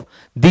of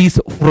these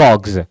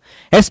frogs.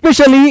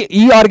 Especially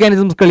ಈ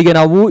organisms ಗಳಿಗೆ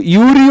ನಾವು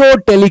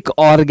ureotelic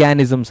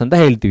organisms ಅಂತ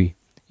ಹೇಳ್ತೀವಿ.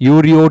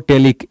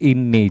 Ureotelic in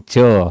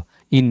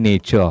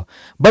nature.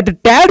 But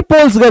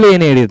tadpoles ಗಳು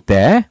ಏನು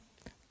ಹೇಳಿರುತ್ತೆ?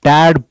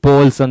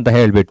 Tadpoles ಅಂತ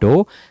ಹೇಳ್ಬಿಟ್ಟು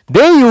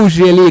they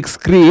usually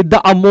excrete the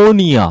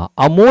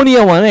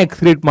ಅಮೋನಿಯಾವನ್ನು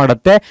excrete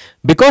ಮಾಡುತ್ತೆ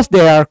because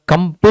they are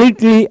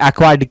completely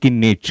aquatic in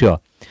nature.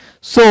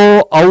 So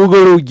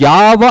ಅವುಗಳು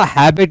ಯಾವ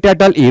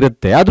ಹ್ಯಾಬಿಟ್ಯಾಟ್ ಅಲ್ಲಿ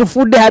ಇರುತ್ತೆ, ಅದ್ರ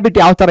ಫುಡ್ ಹ್ಯಾಬಿಟ್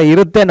ಯಾವ ತರ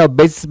ಇರುತ್ತೆ ಅನ್ನೋ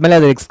ಬೇಸಿಸ್ ಮೇಲೆ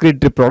ಅದ್ರ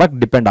ಎಕ್ಸ್ಕ್ರೀಟರಿ ಪ್ರಾಡಕ್ಟ್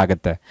ಡಿಪೆಂಡ್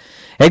ಆಗುತ್ತೆ.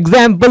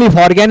 Example, if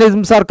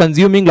organisms are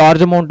consuming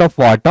large amount of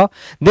water,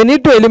 they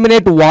need to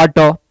eliminate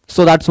water, so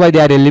that's why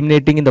they are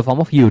eliminating in the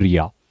form of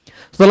urea.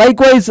 So like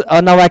wise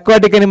ನಾವು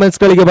aquatic animals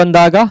ಗಳಿಗೆ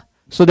ಬಂದಾಗ,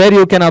 so there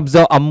you can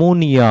observe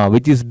ammonia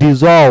which is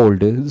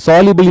dissolved,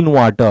 soluble in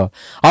water.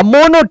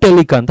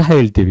 Ammonotelic ಅಂತ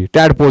ಹೇಳ್ತೀವಿ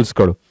tadpoles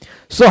ಗಳು.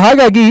 So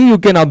ಹಾಗಾಗಿ you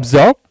can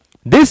observe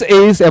this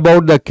is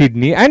about the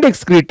kidney and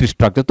excretory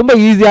structure. ತುಂಬಾ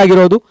easy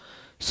ಆಗಿರೋದು.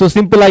 So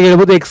simple ಆಗಿ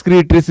ಹೇಳ್ಬೋದು,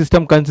 excretory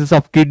system consists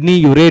of kidney,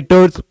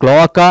 ureters,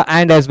 cloaca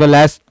and as well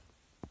as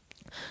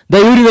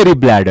the urinary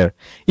bladder.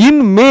 In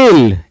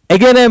male,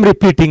 again I am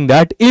repeating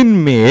that, in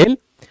male,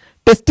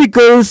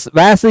 testicles,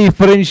 vasa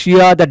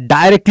efferentia that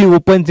directly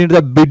opens into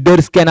the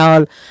Bidder's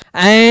canal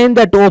and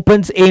that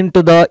opens into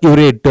the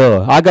ureter.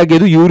 ಹಾಗಾಗಿ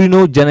ಇದು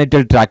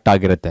urinogenital tract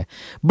ಆಗಿರುತ್ತೆ.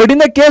 But in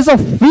the case of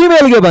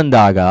female ಗೆ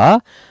ಬಂದಾಗ,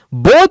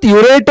 both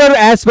ureter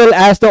as well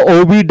as the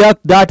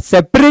oviduct that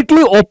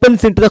separately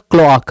opens into the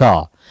cloaca.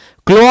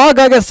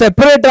 Cloaca ಗೆ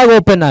separate ಆಗಿ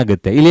open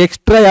ಆಗುತ್ತೆ. ಇಲ್ಲಿ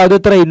extra ಯಾವುದೇ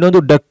ತರ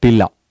ಇನ್ನೊಂದು ಡಕ್ಟ್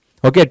ಇಲ್ಲ.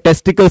 ಓಕೆ,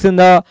 ಟೆಸ್ಟಿಕಲ್ಸ್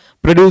ಇಂದ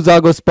ಪ್ರೊಡ್ಯೂಸ್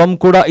ಆಗೋ ಸ್ಪರ್ಮ್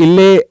ಕೂಡ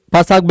ಇಲ್ಲೇ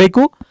ಪಾಸ್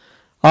ಆಗಬೇಕು.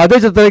 ಅದೇ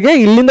ಜೊತೆಗೆ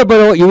ಇಲ್ಲಿಂದ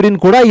ಬರೋ ಯೂರಿನ್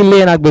ಕೂಡ ಇಲ್ಲೇ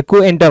ಏನಾಗಬೇಕು,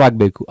 ಎಂಟರ್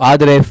ಆಗಬೇಕು.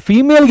 ಆದರೆ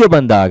ಫಿಮೇಲ್ಗೆ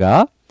ಬಂದಾಗ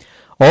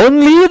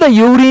only the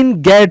urine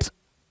gets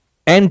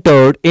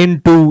entered in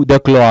to the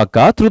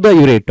ಕ್ಲೋಆಕಾ through the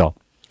ureter.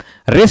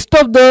 Rest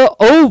of the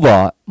ova,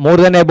 more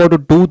than about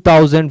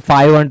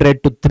 2,500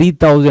 to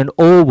 3,000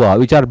 ova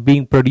which are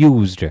being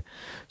produced,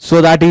 so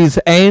that is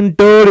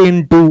entered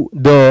into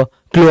the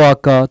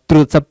cloaca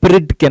through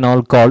separate canal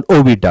called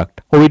oviduct.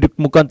 Oviduct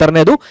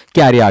ಮುಖಾಂತರನೇ ಅದು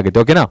carry ಆಗುತ್ತೆ.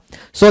 ಓಕೆನಾ?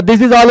 So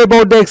this is all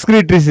about the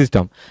excretory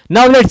system.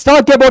 Now let's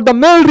talk about the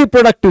male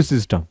reproductive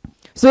system.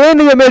 So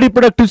ಏನಿದೆ male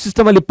reproductive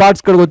system ಅಲ್ಲಿ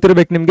parts ಗಳು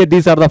ಗೊತ್ತಿರಬೇಕು ನಿಮಗೆ.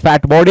 These are the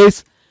fat bodies.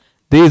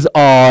 These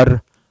are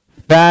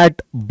fat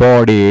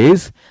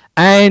bodies.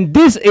 And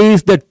this is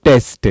the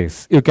testis.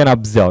 You can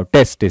observe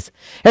testis.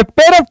 A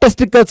pair of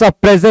testicles are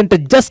present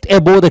just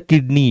above the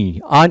kidney,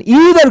 on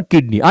either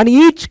kidney, on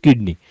each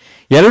kidney.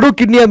 ಎರಡು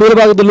ಕಿಡ್ನಿಯ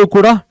ಮೇಲ್ಭಾಗದಲ್ಲೂ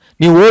ಕೂಡ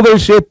ನೀವು Oval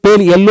shape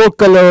pale yellow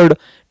coloured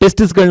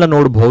testis ಗಳನ್ನ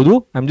ನೋಡಬಹುದು.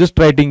 I am just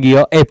writing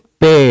here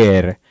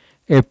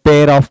a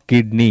pair of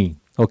kidney.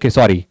 Okay,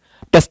 sorry.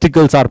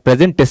 Testicles are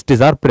present,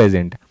 testes are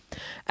present.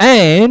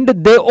 And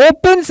they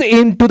opens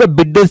into the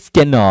Bidder's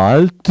canal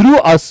through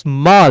a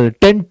small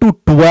 10 to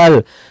 12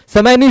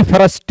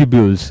 seminiferous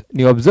tubules.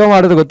 ನೀವು observe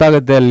ಮಾಡಿದ್ರೆ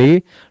ಗೊತ್ತಾಗುತ್ತೆ ಅಲ್ಲಿ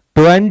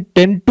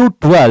 10 to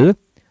 12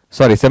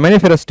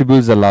 seminiferous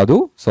tubules ಅಲ್ಲ ಅದು,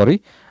 ಸಾರಿ,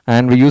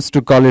 and we used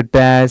to call it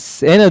as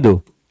ಏನದು,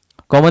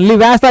 commonly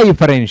ವ್ಯಾಸ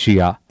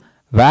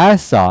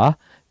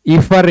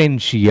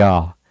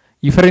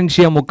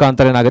ಇಫರೆನ್ಷಿಯಾ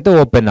ಮುಖಾಂತರ ಏನಾಗುತ್ತೆ,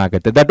 open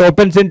ಆಗುತ್ತೆ. That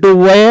opens in to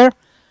wear?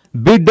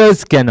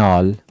 Bidder's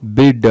canal.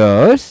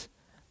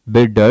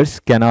 Bidder's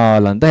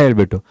canal ಅಂತ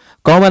ಹೇಳ್ಬಿಟ್ಟು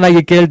ಕಾಮನ್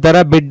ಆಗಿ ಕೇಳ್ತಾರ.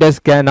 Bidder's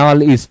canal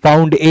is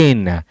found in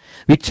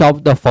which of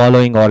the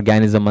following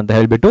organism ಅಂತ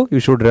ಹೇಳ್ಬಿಟ್ಟು you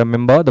should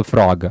remember the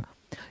frog.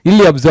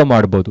 ಇಲ್ಲಿ ಅಬ್ಸರ್ವ್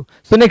ಮಾಡಬಹುದು.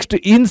 ಸೊ ನೆಕ್ಸ್ಟ್,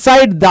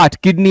 ಇನ್ಸೈಡ್ ದಟ್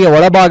ಕಿಡ್ನಿಯ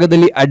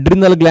ಒಳಭಾಗದಲ್ಲಿ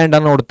ಅಡ್ರಿನಲ್ ಗ್ಲ್ಯಾಂಡ್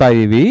ಅನ್ನು ನೋಡ್ತಾ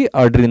ಇದೀವಿ.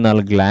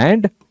 Adrenal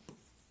gland.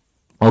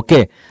 Okay,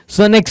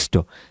 so next,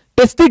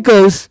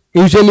 testicles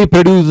usually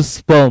produce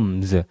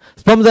sperms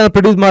ಅನ್ನು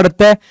produce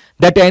ಮಾಡುತ್ತೆ.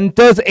 that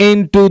enters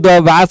into the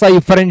vasa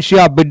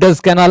efferentia, Bidder's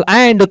canal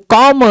and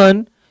common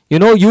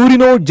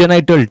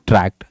urinogenital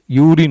tract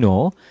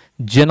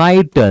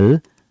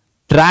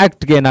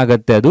ಗೆ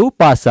ಏನಾಗುತ್ತೆ, ಅದು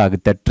ಪಾಸ್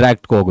ಆಗುತ್ತೆ,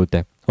 ಟ್ರಾಕ್ಟ್ ಹೋಗುತ್ತೆ.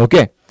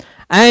 Okay,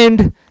 and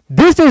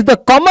this is the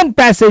common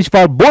passage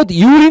for both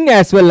urine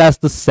as well as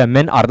the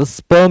semen or the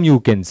sperm, you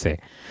can say.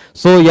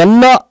 so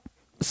ಎಲ್ಲ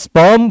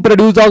sperm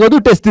produce ಆಗೋದು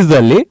testis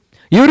ಅಲ್ಲಿ,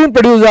 urine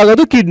produce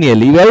ಆಗೋದು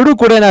ಕಿಡ್ನಿಯಲ್ಲಿ. ಇವೆರಡೂ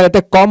ಕೂಡ ಏನಾಗುತ್ತೆ,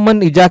 ಕಾಮನ್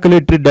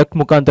ಇಜಾಕ್ಯುಲೇಟರಿ ಡಕ್ಟ್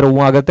ಮುಖಾಂತರ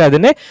ಆಗುತ್ತೆ.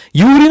 ಅದನ್ನೇ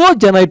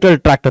ಯೂರಿನೋಜೆನೈಟಲ್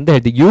ಟ್ರಾಕ್ಟ್ ಅಂತ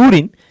ಹೇಳ್ತೀವಿ.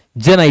 ಯೂರಿನ್,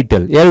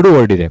 ಜೆನೈಟಲ್ ಎರಡು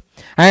ವರ್ಡ್ ಇದೆ.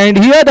 And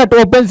here that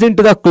opens in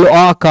to the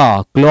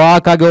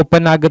ಕ್ಲೋಆಕಾಗೆ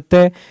open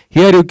ಆಗುತ್ತೆ.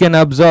 Here you can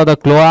observe the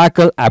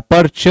ಕ್ಲೋಆಕಲ್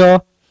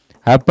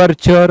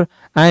aperture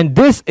and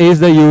this is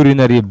the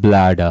urinary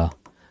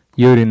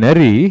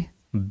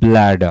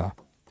bladder.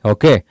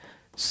 Okay,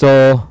 so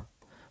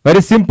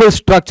very simple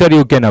structure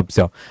you can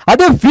observe.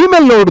 ಅದೇ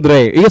female ನೋಡಿದ್ರೆ,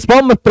 ಈಗ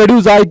sperm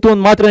produce ಆಯ್ತು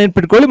ಅಂತ ಮಾತ್ರ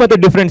ನೆನ್ಪಿಟ್ಕೊಳ್ಳಿ, ಮತ್ತೆ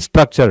different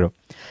structure.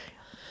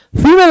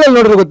 Female ಅಲ್ಲಿ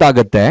ನೋಡಿದ್ರೆ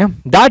ಗೊತ್ತಾಗುತ್ತೆ,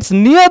 that's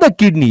near the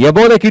kidney,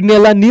 above the kidney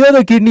ಅಲ್ಲ, near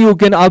the kidney you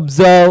can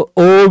observe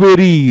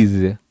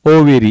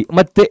ovary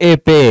ಮತ್ತೆ A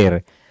peer.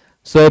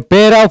 So A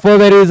pair of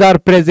ಓವೆರೀಸ್ are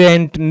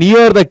present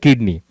near the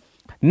kidney.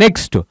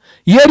 Next,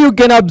 here you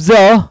can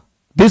observe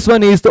this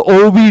one is the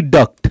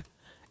ಓವಿಡಕ್ಟ್.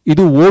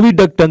 ಇದು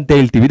ಓವಿಡಕ್ಟ್ ಅಂತ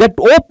ಹೇಳ್ತೀವಿ. That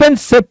open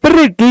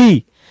separately,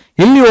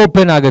 ಇಲ್ಲಿ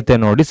open ಆಗುತ್ತೆ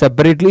ನೋಡಿ,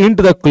 separately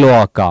into the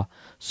ಕ್ಲೋಆಕಾ.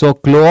 So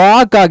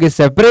ಕ್ಲೋಆಕಾಗೆ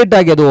separate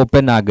ಆಗಿ ಅದು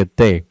open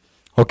ಆಗುತ್ತೆ.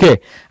 Okay,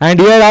 and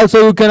here also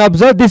you can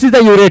observe this is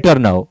the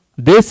ureter. Now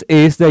this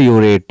is the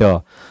ureter.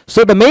 So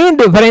the main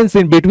difference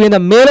in between the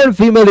male and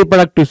female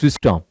reproductive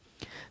system,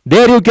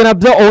 there you can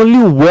observe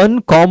only one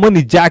common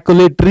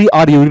ejaculatory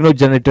or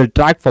urinogenital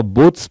tract for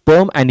both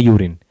sperm and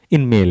urine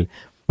in male.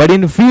 But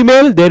in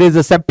female, there is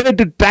a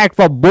separated tract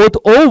for both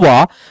ova,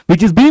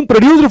 which is being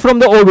produced from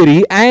the ovary,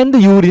 and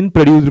the urine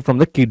produced from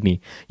the kidney.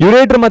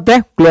 Ureter ಮತ್ತೆ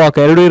cloaca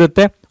ಎರಡು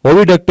ಇರುತ್ತೆ,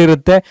 oviduct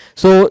ಇರುತ್ತೆ.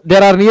 So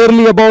there are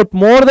nearly about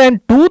more than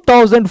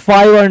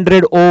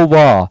 2500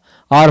 ova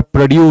are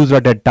produced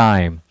at a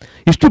time.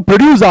 ಇಷ್ಟು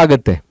produce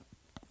ಆಗುತ್ತೆ.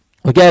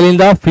 Okay,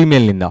 ಅಲ್ಲಿಂದ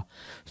female ನಿಂದ.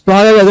 So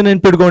ಹಾಗಾಗಿ ಅದನ್ನ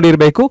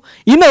ನೆನ್ಪಿಟ್ಕೊಂಡಿರ್ಬೇಕು.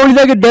 ಇನ್ನು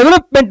ಉಳಿದಾಗ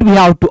development we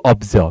have to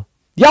observe.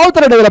 ಯಾವ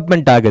ತರ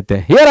ಡೆವಲಪ್ಮೆಂಟ್ ಆಗುತ್ತೆ?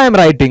 Here I am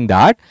writing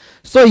that.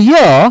 So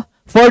here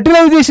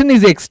fertilisation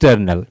is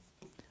external.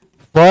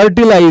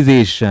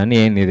 Fertilisation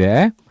ಏನಿದೆ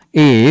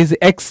is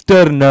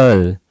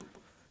external.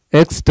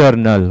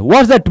 External,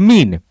 what's that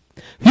mean?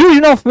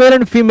 Fusion of male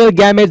and female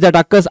gametes that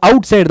occurs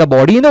outside the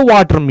body in a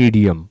water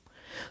medium.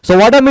 So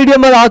water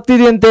medium ಅಲ್ಲಿ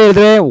ಆಗ್ತಿದೆ ಅಂತ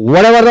ಹೇಳಿದ್ರೆ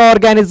whatever the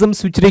organisms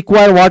which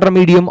require water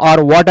medium or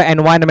water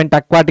environment,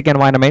 aquatic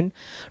environment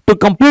to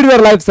complete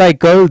their life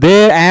cycle,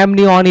 their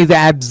amnion is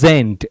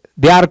absent.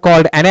 They are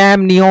called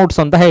anamniotes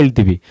ಅಂತ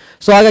ಹೇಳ್ತೀವಿ.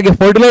 So ಹಾಗಾಗಿ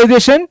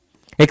fertilisation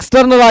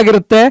external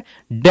ಆಗಿರುತ್ತೆ.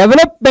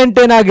 Development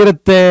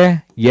ಏನಾಗಿರುತ್ತೆ?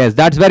 S,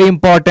 that's very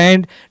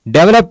important.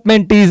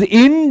 Development is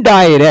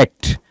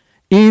indirect.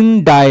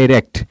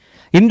 Indirect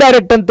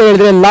indirect ಅಂತ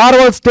ಹೇಳಿದ್ರೆ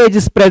larval stage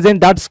is present,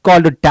 that's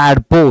called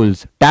ಟ್ಯಾಡ್ಪೋಲ್ಸ್.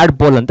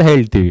 Tadpole ಅಂತ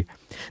ಹೇಳ್ತೀವಿ.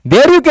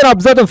 There you can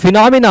observe the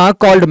phenomena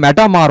called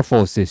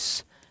metamorphosis.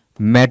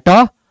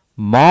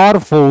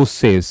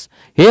 Metamorphosis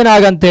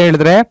ಏನಾಗಂತ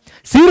ಹೇಳಿದ್ರೆ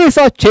series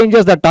of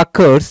changes that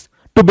occurs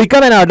to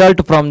become an adult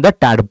from the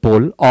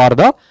tadpole or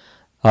the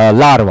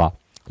larva.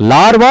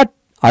 Larva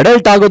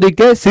adult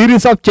ಆಗೋದಕ್ಕೆ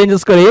series of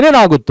changes ಗಳು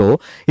ಏನೇನಾಗುತ್ತೋ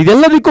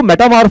ಇದೆಲ್ಲದಕ್ಕೂ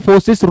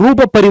ಮೆಟಮಾರ್ಫೋಸಿಸ್, ರೂಪ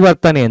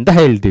ಪರಿವರ್ತನೆ ಅಂತ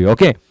ಹೇಳ್ತೀವಿ.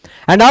 Okay,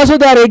 and also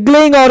they are egg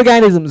laying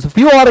organisms.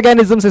 Few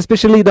organisms,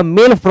 especially the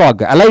mail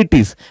frog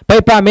ಅಲೈಟಿಸ್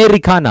ಪೈಪಾ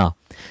ಅಮೇರಿಕಾನಾ,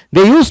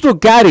 they used to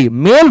carry,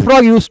 male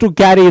frog used to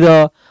carry the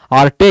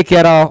or take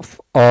care of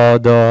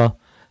the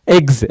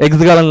eggs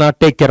ಗಳನ್ನ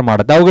take care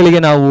ಮಾಡುತ್ತೆ. ಅವುಗಳಿಗೆ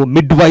ನಾವು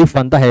mid wife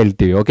ಅಂತ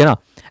ಹೇಳ್ತೀವಿ. ಓಕೆನಾ,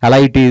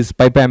 ಅಲೈಟಿಸ್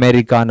ಪೈಪಾ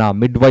ಅಮೇರಿಕಾನಾ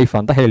mid wife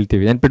ಅಂತ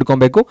ಹೇಳ್ತೀವಿ.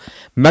 ನೆನ್ಪಿಟ್ಕೊಬೇಕು.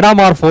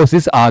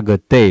 ಮೆಟಾಮಾರ್ಫೋಸಿಸ್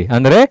ಆಗುತ್ತೆ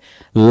ಅಂದ್ರೆ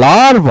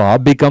larva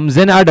becomes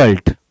N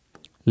adult.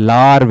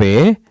 Larvae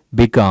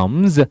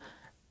becomes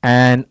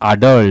on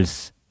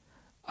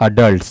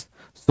adults.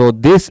 So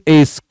this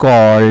is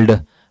called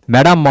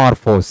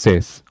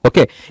metamorphosis.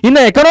 Okay,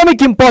 ಇನ್ನು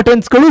ಎಕನಾಮಿಕ್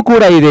ಇಂಪಾರ್ಟೆನ್ಸ್ ಗಳು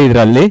ಕೂಡ ಇದೆ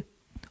ಇದರಲ್ಲಿ.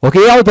 ಓಕೆ,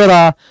 ಯಾವ ತರ?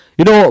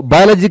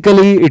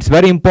 biologically it's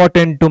very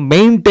important to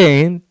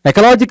maintain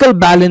ecological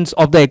balance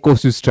of the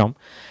ecosystem,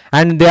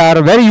 and they are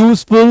very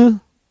useful,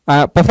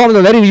 perform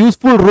a very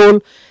useful role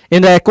in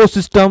the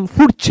ecosystem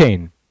food chain.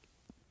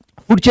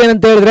 Food chain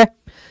ಅಂತ ಹೇಳಿದ್ರೆ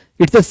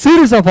it's a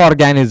series of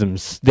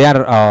organisms. They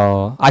are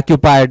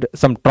occupied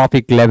some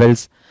trophic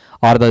levels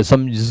or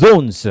some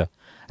zones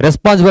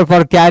responsible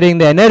for carrying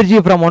the energy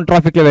from one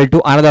trophic level to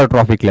another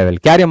trophic level.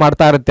 Carry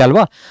ಮಾಡ್ತಾ ಇರುತ್ತೆ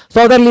ಅಲ್ವಾ? So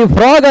ಅದರಲ್ಲಿ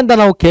frog ಅಂತ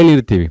ನಾವು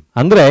ಕೇಳಿರ್ತೀವಿ,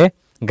 ಅಂದ್ರೆ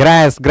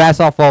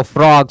gross of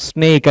frog,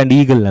 snake and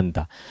eagle ಅಂತ.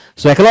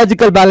 So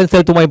ecological balance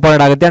ಅಲ್ಲಿ ತುಂಬಾ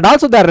ಇಂಪಾರ್ಟೆಂಟ್ ಆಗುತ್ತೆ. And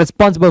also they are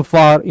responsible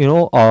for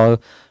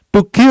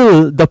to kill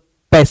the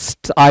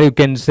pests, or you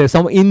can say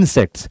some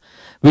insects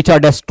which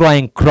are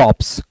destroying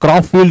crops.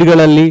 Crop field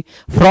ಗಳಲ್ಲಿ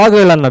frog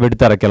ಗಳನ್ನ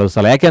ಬಿಡ್ತಾರೆ ಕೆಲವು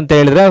ಸಲ. ಯಾಕೆ ಅಂತ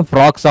ಹೇಳಿದ್ರೆ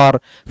frogs R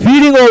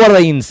feeding over the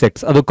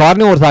insects. ಅದು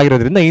ಕಾರ್ನಿವೋರ್ಸ್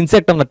ಆಗಿರೋದ್ರಿಂದ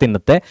ಇನ್ಸೆಕ್ಟ್ ಅನ್ನ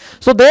ತಿನ್ನುತ್ತೆ.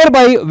 So there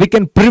by we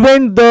can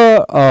prevent the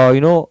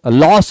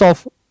loss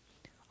of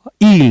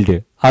yield.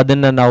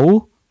 ಅದನ್ನ ನಾವು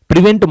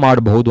ಪ್ರಿವೆಂಟ್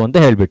ಮಾಡಬಹುದು ಅಂತ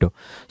ಹೇಳ್ಬಿಟ್ಟು.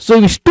 ಸೊ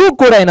ಇಷ್ಟು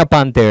ಕೂಡ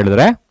ಏನಪ್ಪಾ ಅಂತ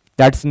ಹೇಳಿದ್ರೆ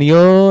that's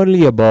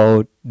nearly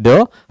about the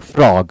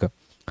frog.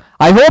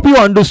 I hope you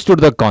understood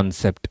the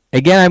concept.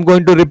 Again, I am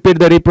going to repeat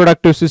the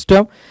reproductive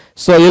system.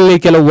 So, ಇಲ್ಲಿ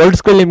ಕೆಲವು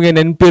ವರ್ಡ್ಸ್ ಗಳು ನಿಮಗೆ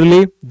ನೆನಪಿರಲಿ.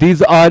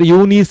 These are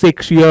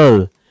unisexual.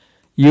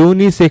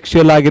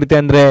 Unisexual ಆಗಿರುತ್ತೆ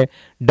ಅಂದ್ರೆ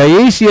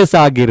ಡಯೇಷಿಯಸ್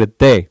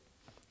ಆಗಿರುತ್ತೆ.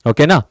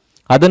 ಓಕೆನಾ?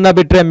 ಅದನ್ನ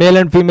ಬಿಟ್ರೆ male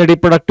and female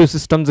reproductive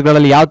systems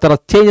ಗಳಲ್ಲಿ ಯಾವ ತರ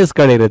ಚೇಂಜಸ್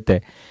ಗಳಿರುತ್ತೆ.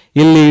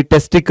 ಇಲ್ಲಿ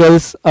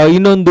ಟೆಸ್ಟಿಕಲ್ಸ್,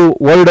 ಇನ್ನೊಂದು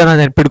ವರ್ಡ್ ಅನ್ನ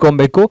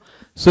ನೆನಪಿಟ್ಕೊಬೇಕು.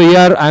 So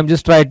here I am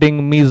just writing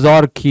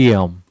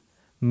mesorchium.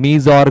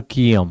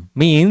 Mesorchium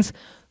means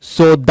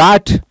so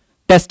that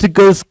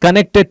testicles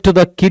connected to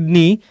the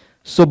kidney,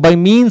 so by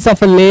means of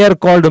a layer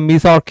called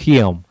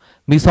mesorchium.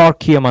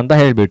 Mesorchium ಅಂತ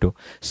ಹೇಳ್ಬಿಟ್ಟು.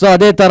 So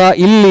ಅದೇ ತರ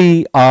ಇಲ್ಲಿ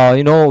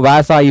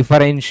ವ್ಯಾಸ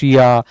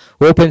ಇಫರೆನ್ಷಿಯಾ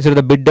opens to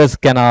the Bidder's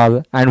canal,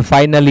 and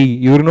finally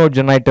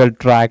urinogenital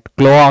tract,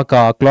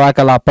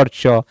 cloacal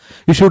aperture.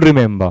 You should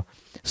remember.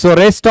 So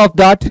rest of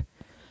that,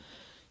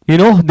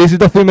 this is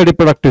the female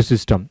reproductive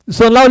system.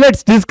 So now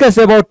let's discuss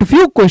about a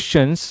few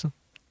questions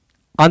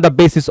on the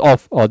basis of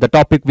the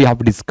topic we have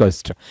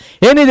discussed.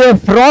 Anyway,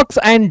 frogs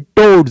and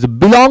toads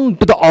belong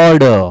to the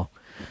order.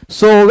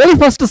 So very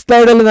first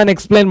slide alli ನಾನು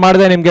explain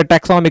ಮಾಡಿದೆ ನಿಮಗೆ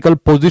taxonomical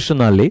position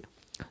ಅಲ್ಲಿ.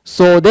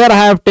 So there I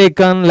have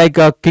taken like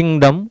a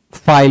kingdom,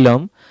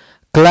 phylum,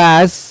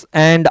 class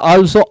and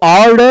also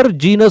order,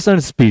 genus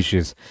and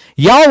species.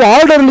 ಯಾವ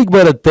order ಲಿಗೆ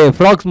ಬರುತ್ತೆ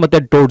frogs ಮತ್ತೆ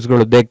ಟೋಡ್ಸ್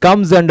ಗಳು? They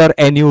comes under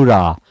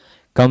ಎನ್ಯೂರಾ,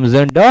 comes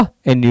under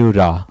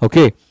enura.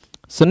 Okay,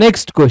 so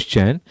next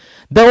question,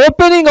 the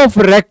opening of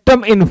rectum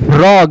in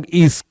frog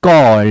is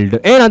called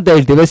ಏನಂತ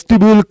ಹೇಳ್ತೀವಿ?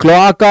 vestibule,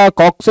 cloaca,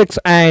 coccyx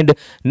and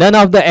none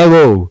of the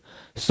above.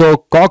 So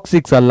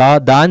coccyx ಅಲ್ಲ,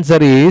 the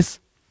answer is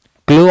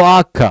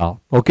cloaca.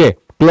 Okay,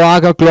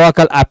 cloaca,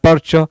 cloacal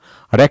aperture,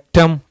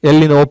 rectum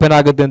ಎಲ್ಲಿಂದ open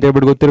ಆಗುತ್ತೆ ಅಂತ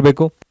ಹೇಳ್ಬಿಟ್ಟು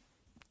ಗೊತ್ತಿರಬೇಕು.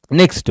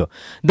 Next,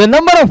 the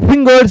number of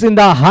fingers in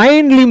the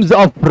hind limbs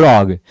of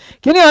frog.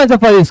 Can you answer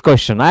for this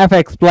question? I have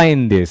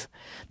explained this.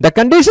 The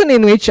condition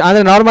in which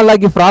ಅಂದ್ರೆ normal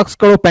ಆಗಿ frogs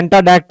ಗಳು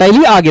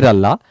ಪೆಂಟಾಡ್ಯಾಕ್ಟೈಲಿ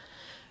ಆಗಿರಲ್ಲ,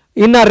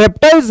 ಇನ್ನು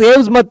ರೆಪ್ಟೈಲ್ಸ್,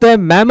 ಏವ್ಸ್ ಮತ್ತೆ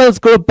ಮ್ಯಾಮಲ್ಸ್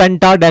ಗಳು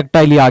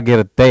ಪೆಂಟಾಡ್ಯಾಕ್ಟೈಲಿ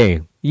ಆಗಿರುತ್ತೆ.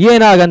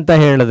 ಏನಾಗಂತ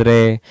ಹೇಳಿದ್ರೆ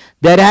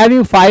they are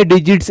having 5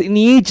 digits in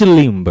each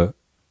limb.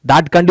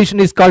 That condition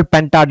is called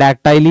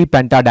pentadactyly,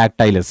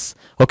 pentadactylus.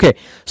 Okay,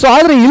 so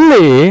ಆದ್ರೆ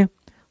ಇಲ್ಲಿ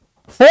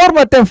 4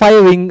 ಮತ್ತೆ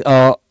 5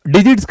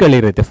 ಡಿಜಿಟ್ಸ್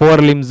ಗಳಿರುತ್ತೆ 4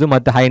 limbs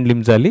ಮತ್ತೆ ಹೈಂಡ್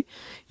ಲಿಮ್ಸ್ ಅಲ್ಲಿ.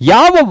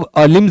 ಯಾವ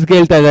ಲಿಮ್ಸ್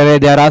ಕೇಳ್ತಾ ಇದ್ದಾರೆ?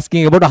 They are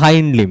asking about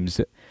hind limbs.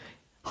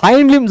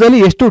 Hind limbs ಅಲ್ಲಿ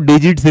ಎಷ್ಟು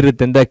ಡಿಜಿಟ್ಸ್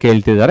ಇರುತ್ತೆ ಅಂತ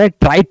ಕೇಳ್ತಿದ್ದಾರೆ.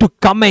 Try to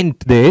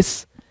comment this.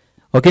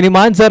 Okay, ನಿಮ್ಮ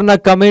ಆನ್ಸರ್ ನ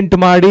ಕಮೆಂಟ್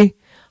ಮಾಡಿ.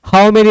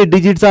 How many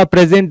digits are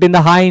present in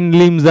the hind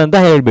limbs ಅಂತ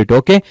ಹೇಳ್ಬಿಟ್ಟು.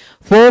 Okay,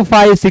 4,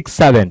 5, 6,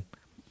 7.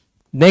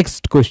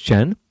 Next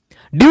question,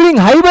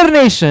 during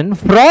hibernation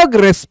frog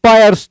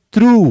respires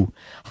through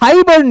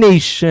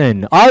hibernation,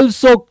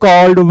 also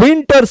called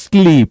winter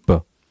sleep.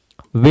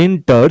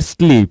 Winter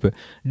sleep.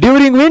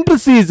 During winter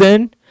season,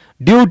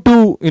 due to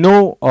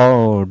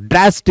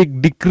drastic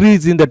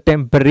decrease in the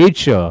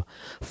temperature,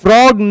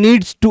 frog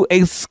needs to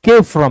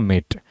escape from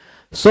it.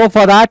 So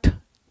for that,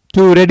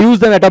 to reduce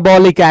the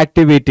metabolic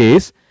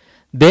activities,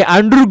 they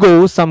undergo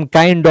some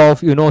kind of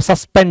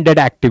suspended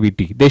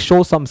activity. They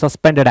show some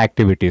suspended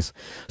activities.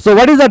 So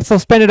what is that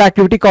suspended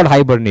activity called?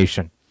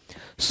 Hibernation.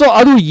 So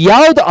ಅದು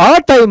ಯಾವ್ದು ಆ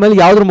ಟೈಮಲ್ಲಿ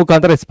ಯಾವ್ದ್ರ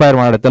ಮುಖಾಂತರ expire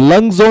ಮಾಡುತ್ತೆ?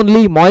 Lungs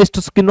only, moist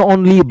skin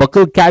only,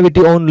 buccal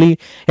cavity only,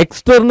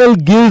 external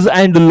Gilles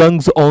and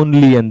lungs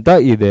only ಅಂತ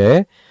ಇದೆ.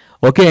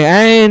 Okay,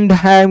 and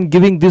I am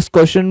giving this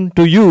question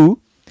to you.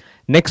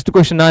 Next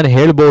question ನಾನು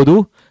ಹೇಳ್ಬೋದು.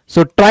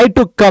 So try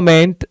to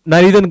comment.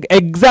 ನಾನು ಇದನ್ನು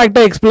ಎಕ್ಸಾಕ್ಟ್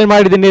ಆಗಿ ಎಕ್ಸ್ಪ್ಲೇನ್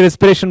ಮಾಡಿದ್ದೀನಿ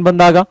respiration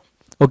ಬಂದಾಗ.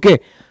 Okay,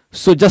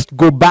 so just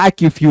go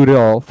back if you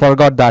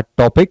forgot that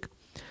topic.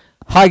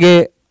 ಹಾಗೆ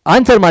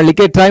ಆನ್ಸರ್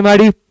ಮಾಡಲಿಕ್ಕೆ ಟ್ರೈ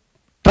ಮಾಡಿ.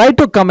 Try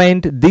to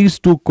comment these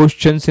 2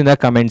 questions in the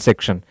comment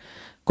section.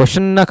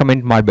 Question na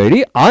comment ಮಾಡಬೇಡಿ,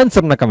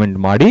 answer na comment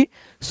ಮಾಡಿ.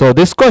 So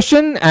this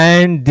question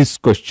and this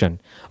question.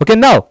 Okay,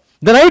 now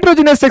the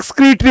nitrogenous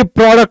excretory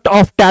product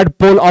of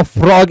tadpole of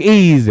frog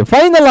is,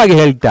 final ಆಗಿ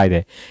ಹೇಳ್ತಾ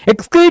ಇದೆ,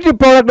 excretory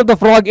product of the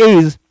frog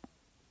is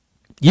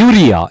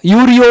urea,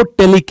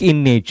 ureotelic in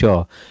nature,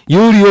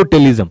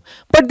 ureotelism.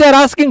 But they are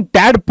asking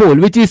tadpole,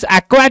 which is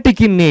aquatic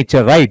in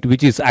nature, right?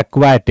 Which is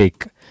aquatic.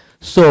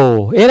 So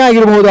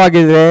ಏನಾಗಿರಬಹುದು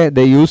ಆಗಿದ್ರೆ,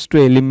 they used to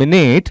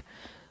eliminate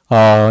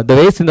the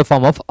waste in the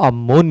form of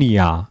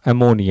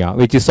ammonia,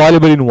 which is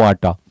soluble in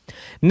water.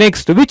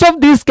 Next, which of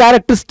these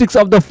characteristics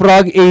of the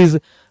frog is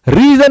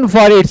reason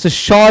for its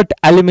short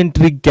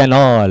alimentary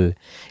canal?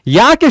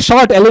 ಯಾಕೆ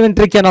short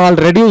elementary canal,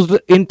 reduced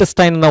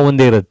intestine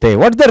ಒಂದೇ ಇರುತ್ತೆ?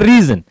 What's the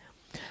reason?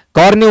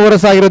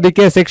 Carnivorous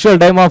ಆಗಿರೋದಕ್ಕೆ,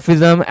 sexual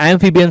dimorphism,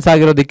 amphibians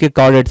ಆಗಿರೋದಕ್ಕೆ,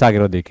 chordates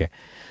ಆಗಿರೋದಕ್ಕೆ.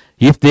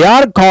 If they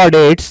are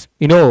chordates,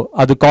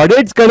 ಅದು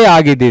chordates ಗಳೇ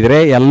ಆಗಿದ್ದಿದ್ರೆ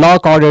ಎಲ್ಲಾ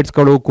chordates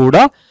ಗಳು ಕೂಡ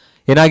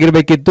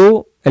ಏನಾಗಿರ್ಬೇಕಿತ್ತು?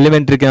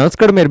 Elementary canals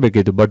ಕಡಿಮೆ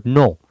ಇರಬೇಕಿತ್ತು. But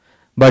no,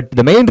 but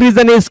the main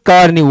reason is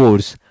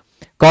carnivores.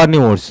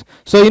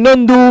 So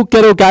ಇನ್ನೊಂದು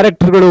ಕೆಲವು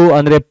ಕ್ಯಾರೆಕ್ಟರ್ಗಳು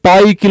ಅಂದ್ರೆ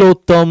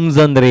ಪಾಯಿಕಿಲೋಥಮ್ಸ್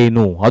ಅಂದ್ರೆ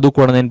ಏನು ಅದು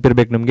ಕೂಡ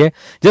ನೆನಪಿರ್ಬೇಕು ನಿಮ್ಗೆ.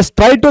 Just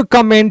try to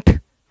comment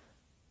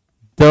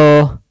the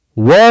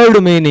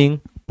word meaning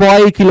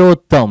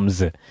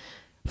ಪಾಯಿಕಿಲೋಥಮ್ಸ್.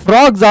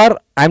 Frogs are,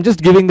 I'm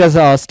just giving us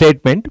a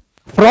statement,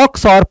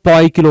 frogs are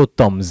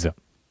poikilotherms,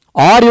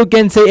 or you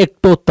can say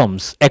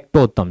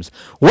ectotherms.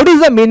 What is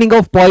the meaning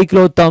of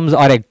poikilotherms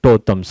or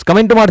ectotherms?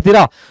 Comment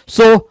ಮಾಡ್ತೀರಾ?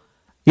 So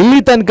ಇಲ್ಲಿ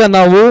ತನಕ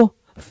ನಾವು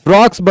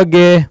frogs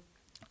ಬಗ್ಗೆ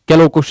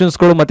ಕೆಲವು questions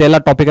ಗಳು ಮತ್ತೆ ಎಲ್ಲ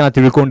topic ಅನ್ನ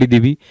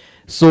ತಿಳ್ಕೊಂಡಿದ್ದೀವಿ.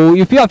 So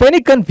if you have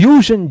any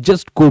confusion,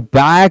 just go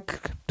back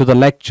to the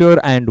lecture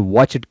and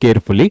watch it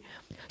carefully.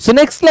 So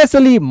next class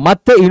ಅಲ್ಲಿ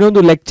ಮತ್ತೆ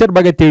ಇನ್ನೊಂದು ಲೆಕ್ಚರ್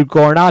ಬಗ್ಗೆ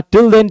ತಿಳ್ಕೊಳ್ಳೋಣ.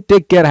 Till then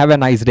take care, have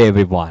A nice day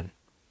everyone.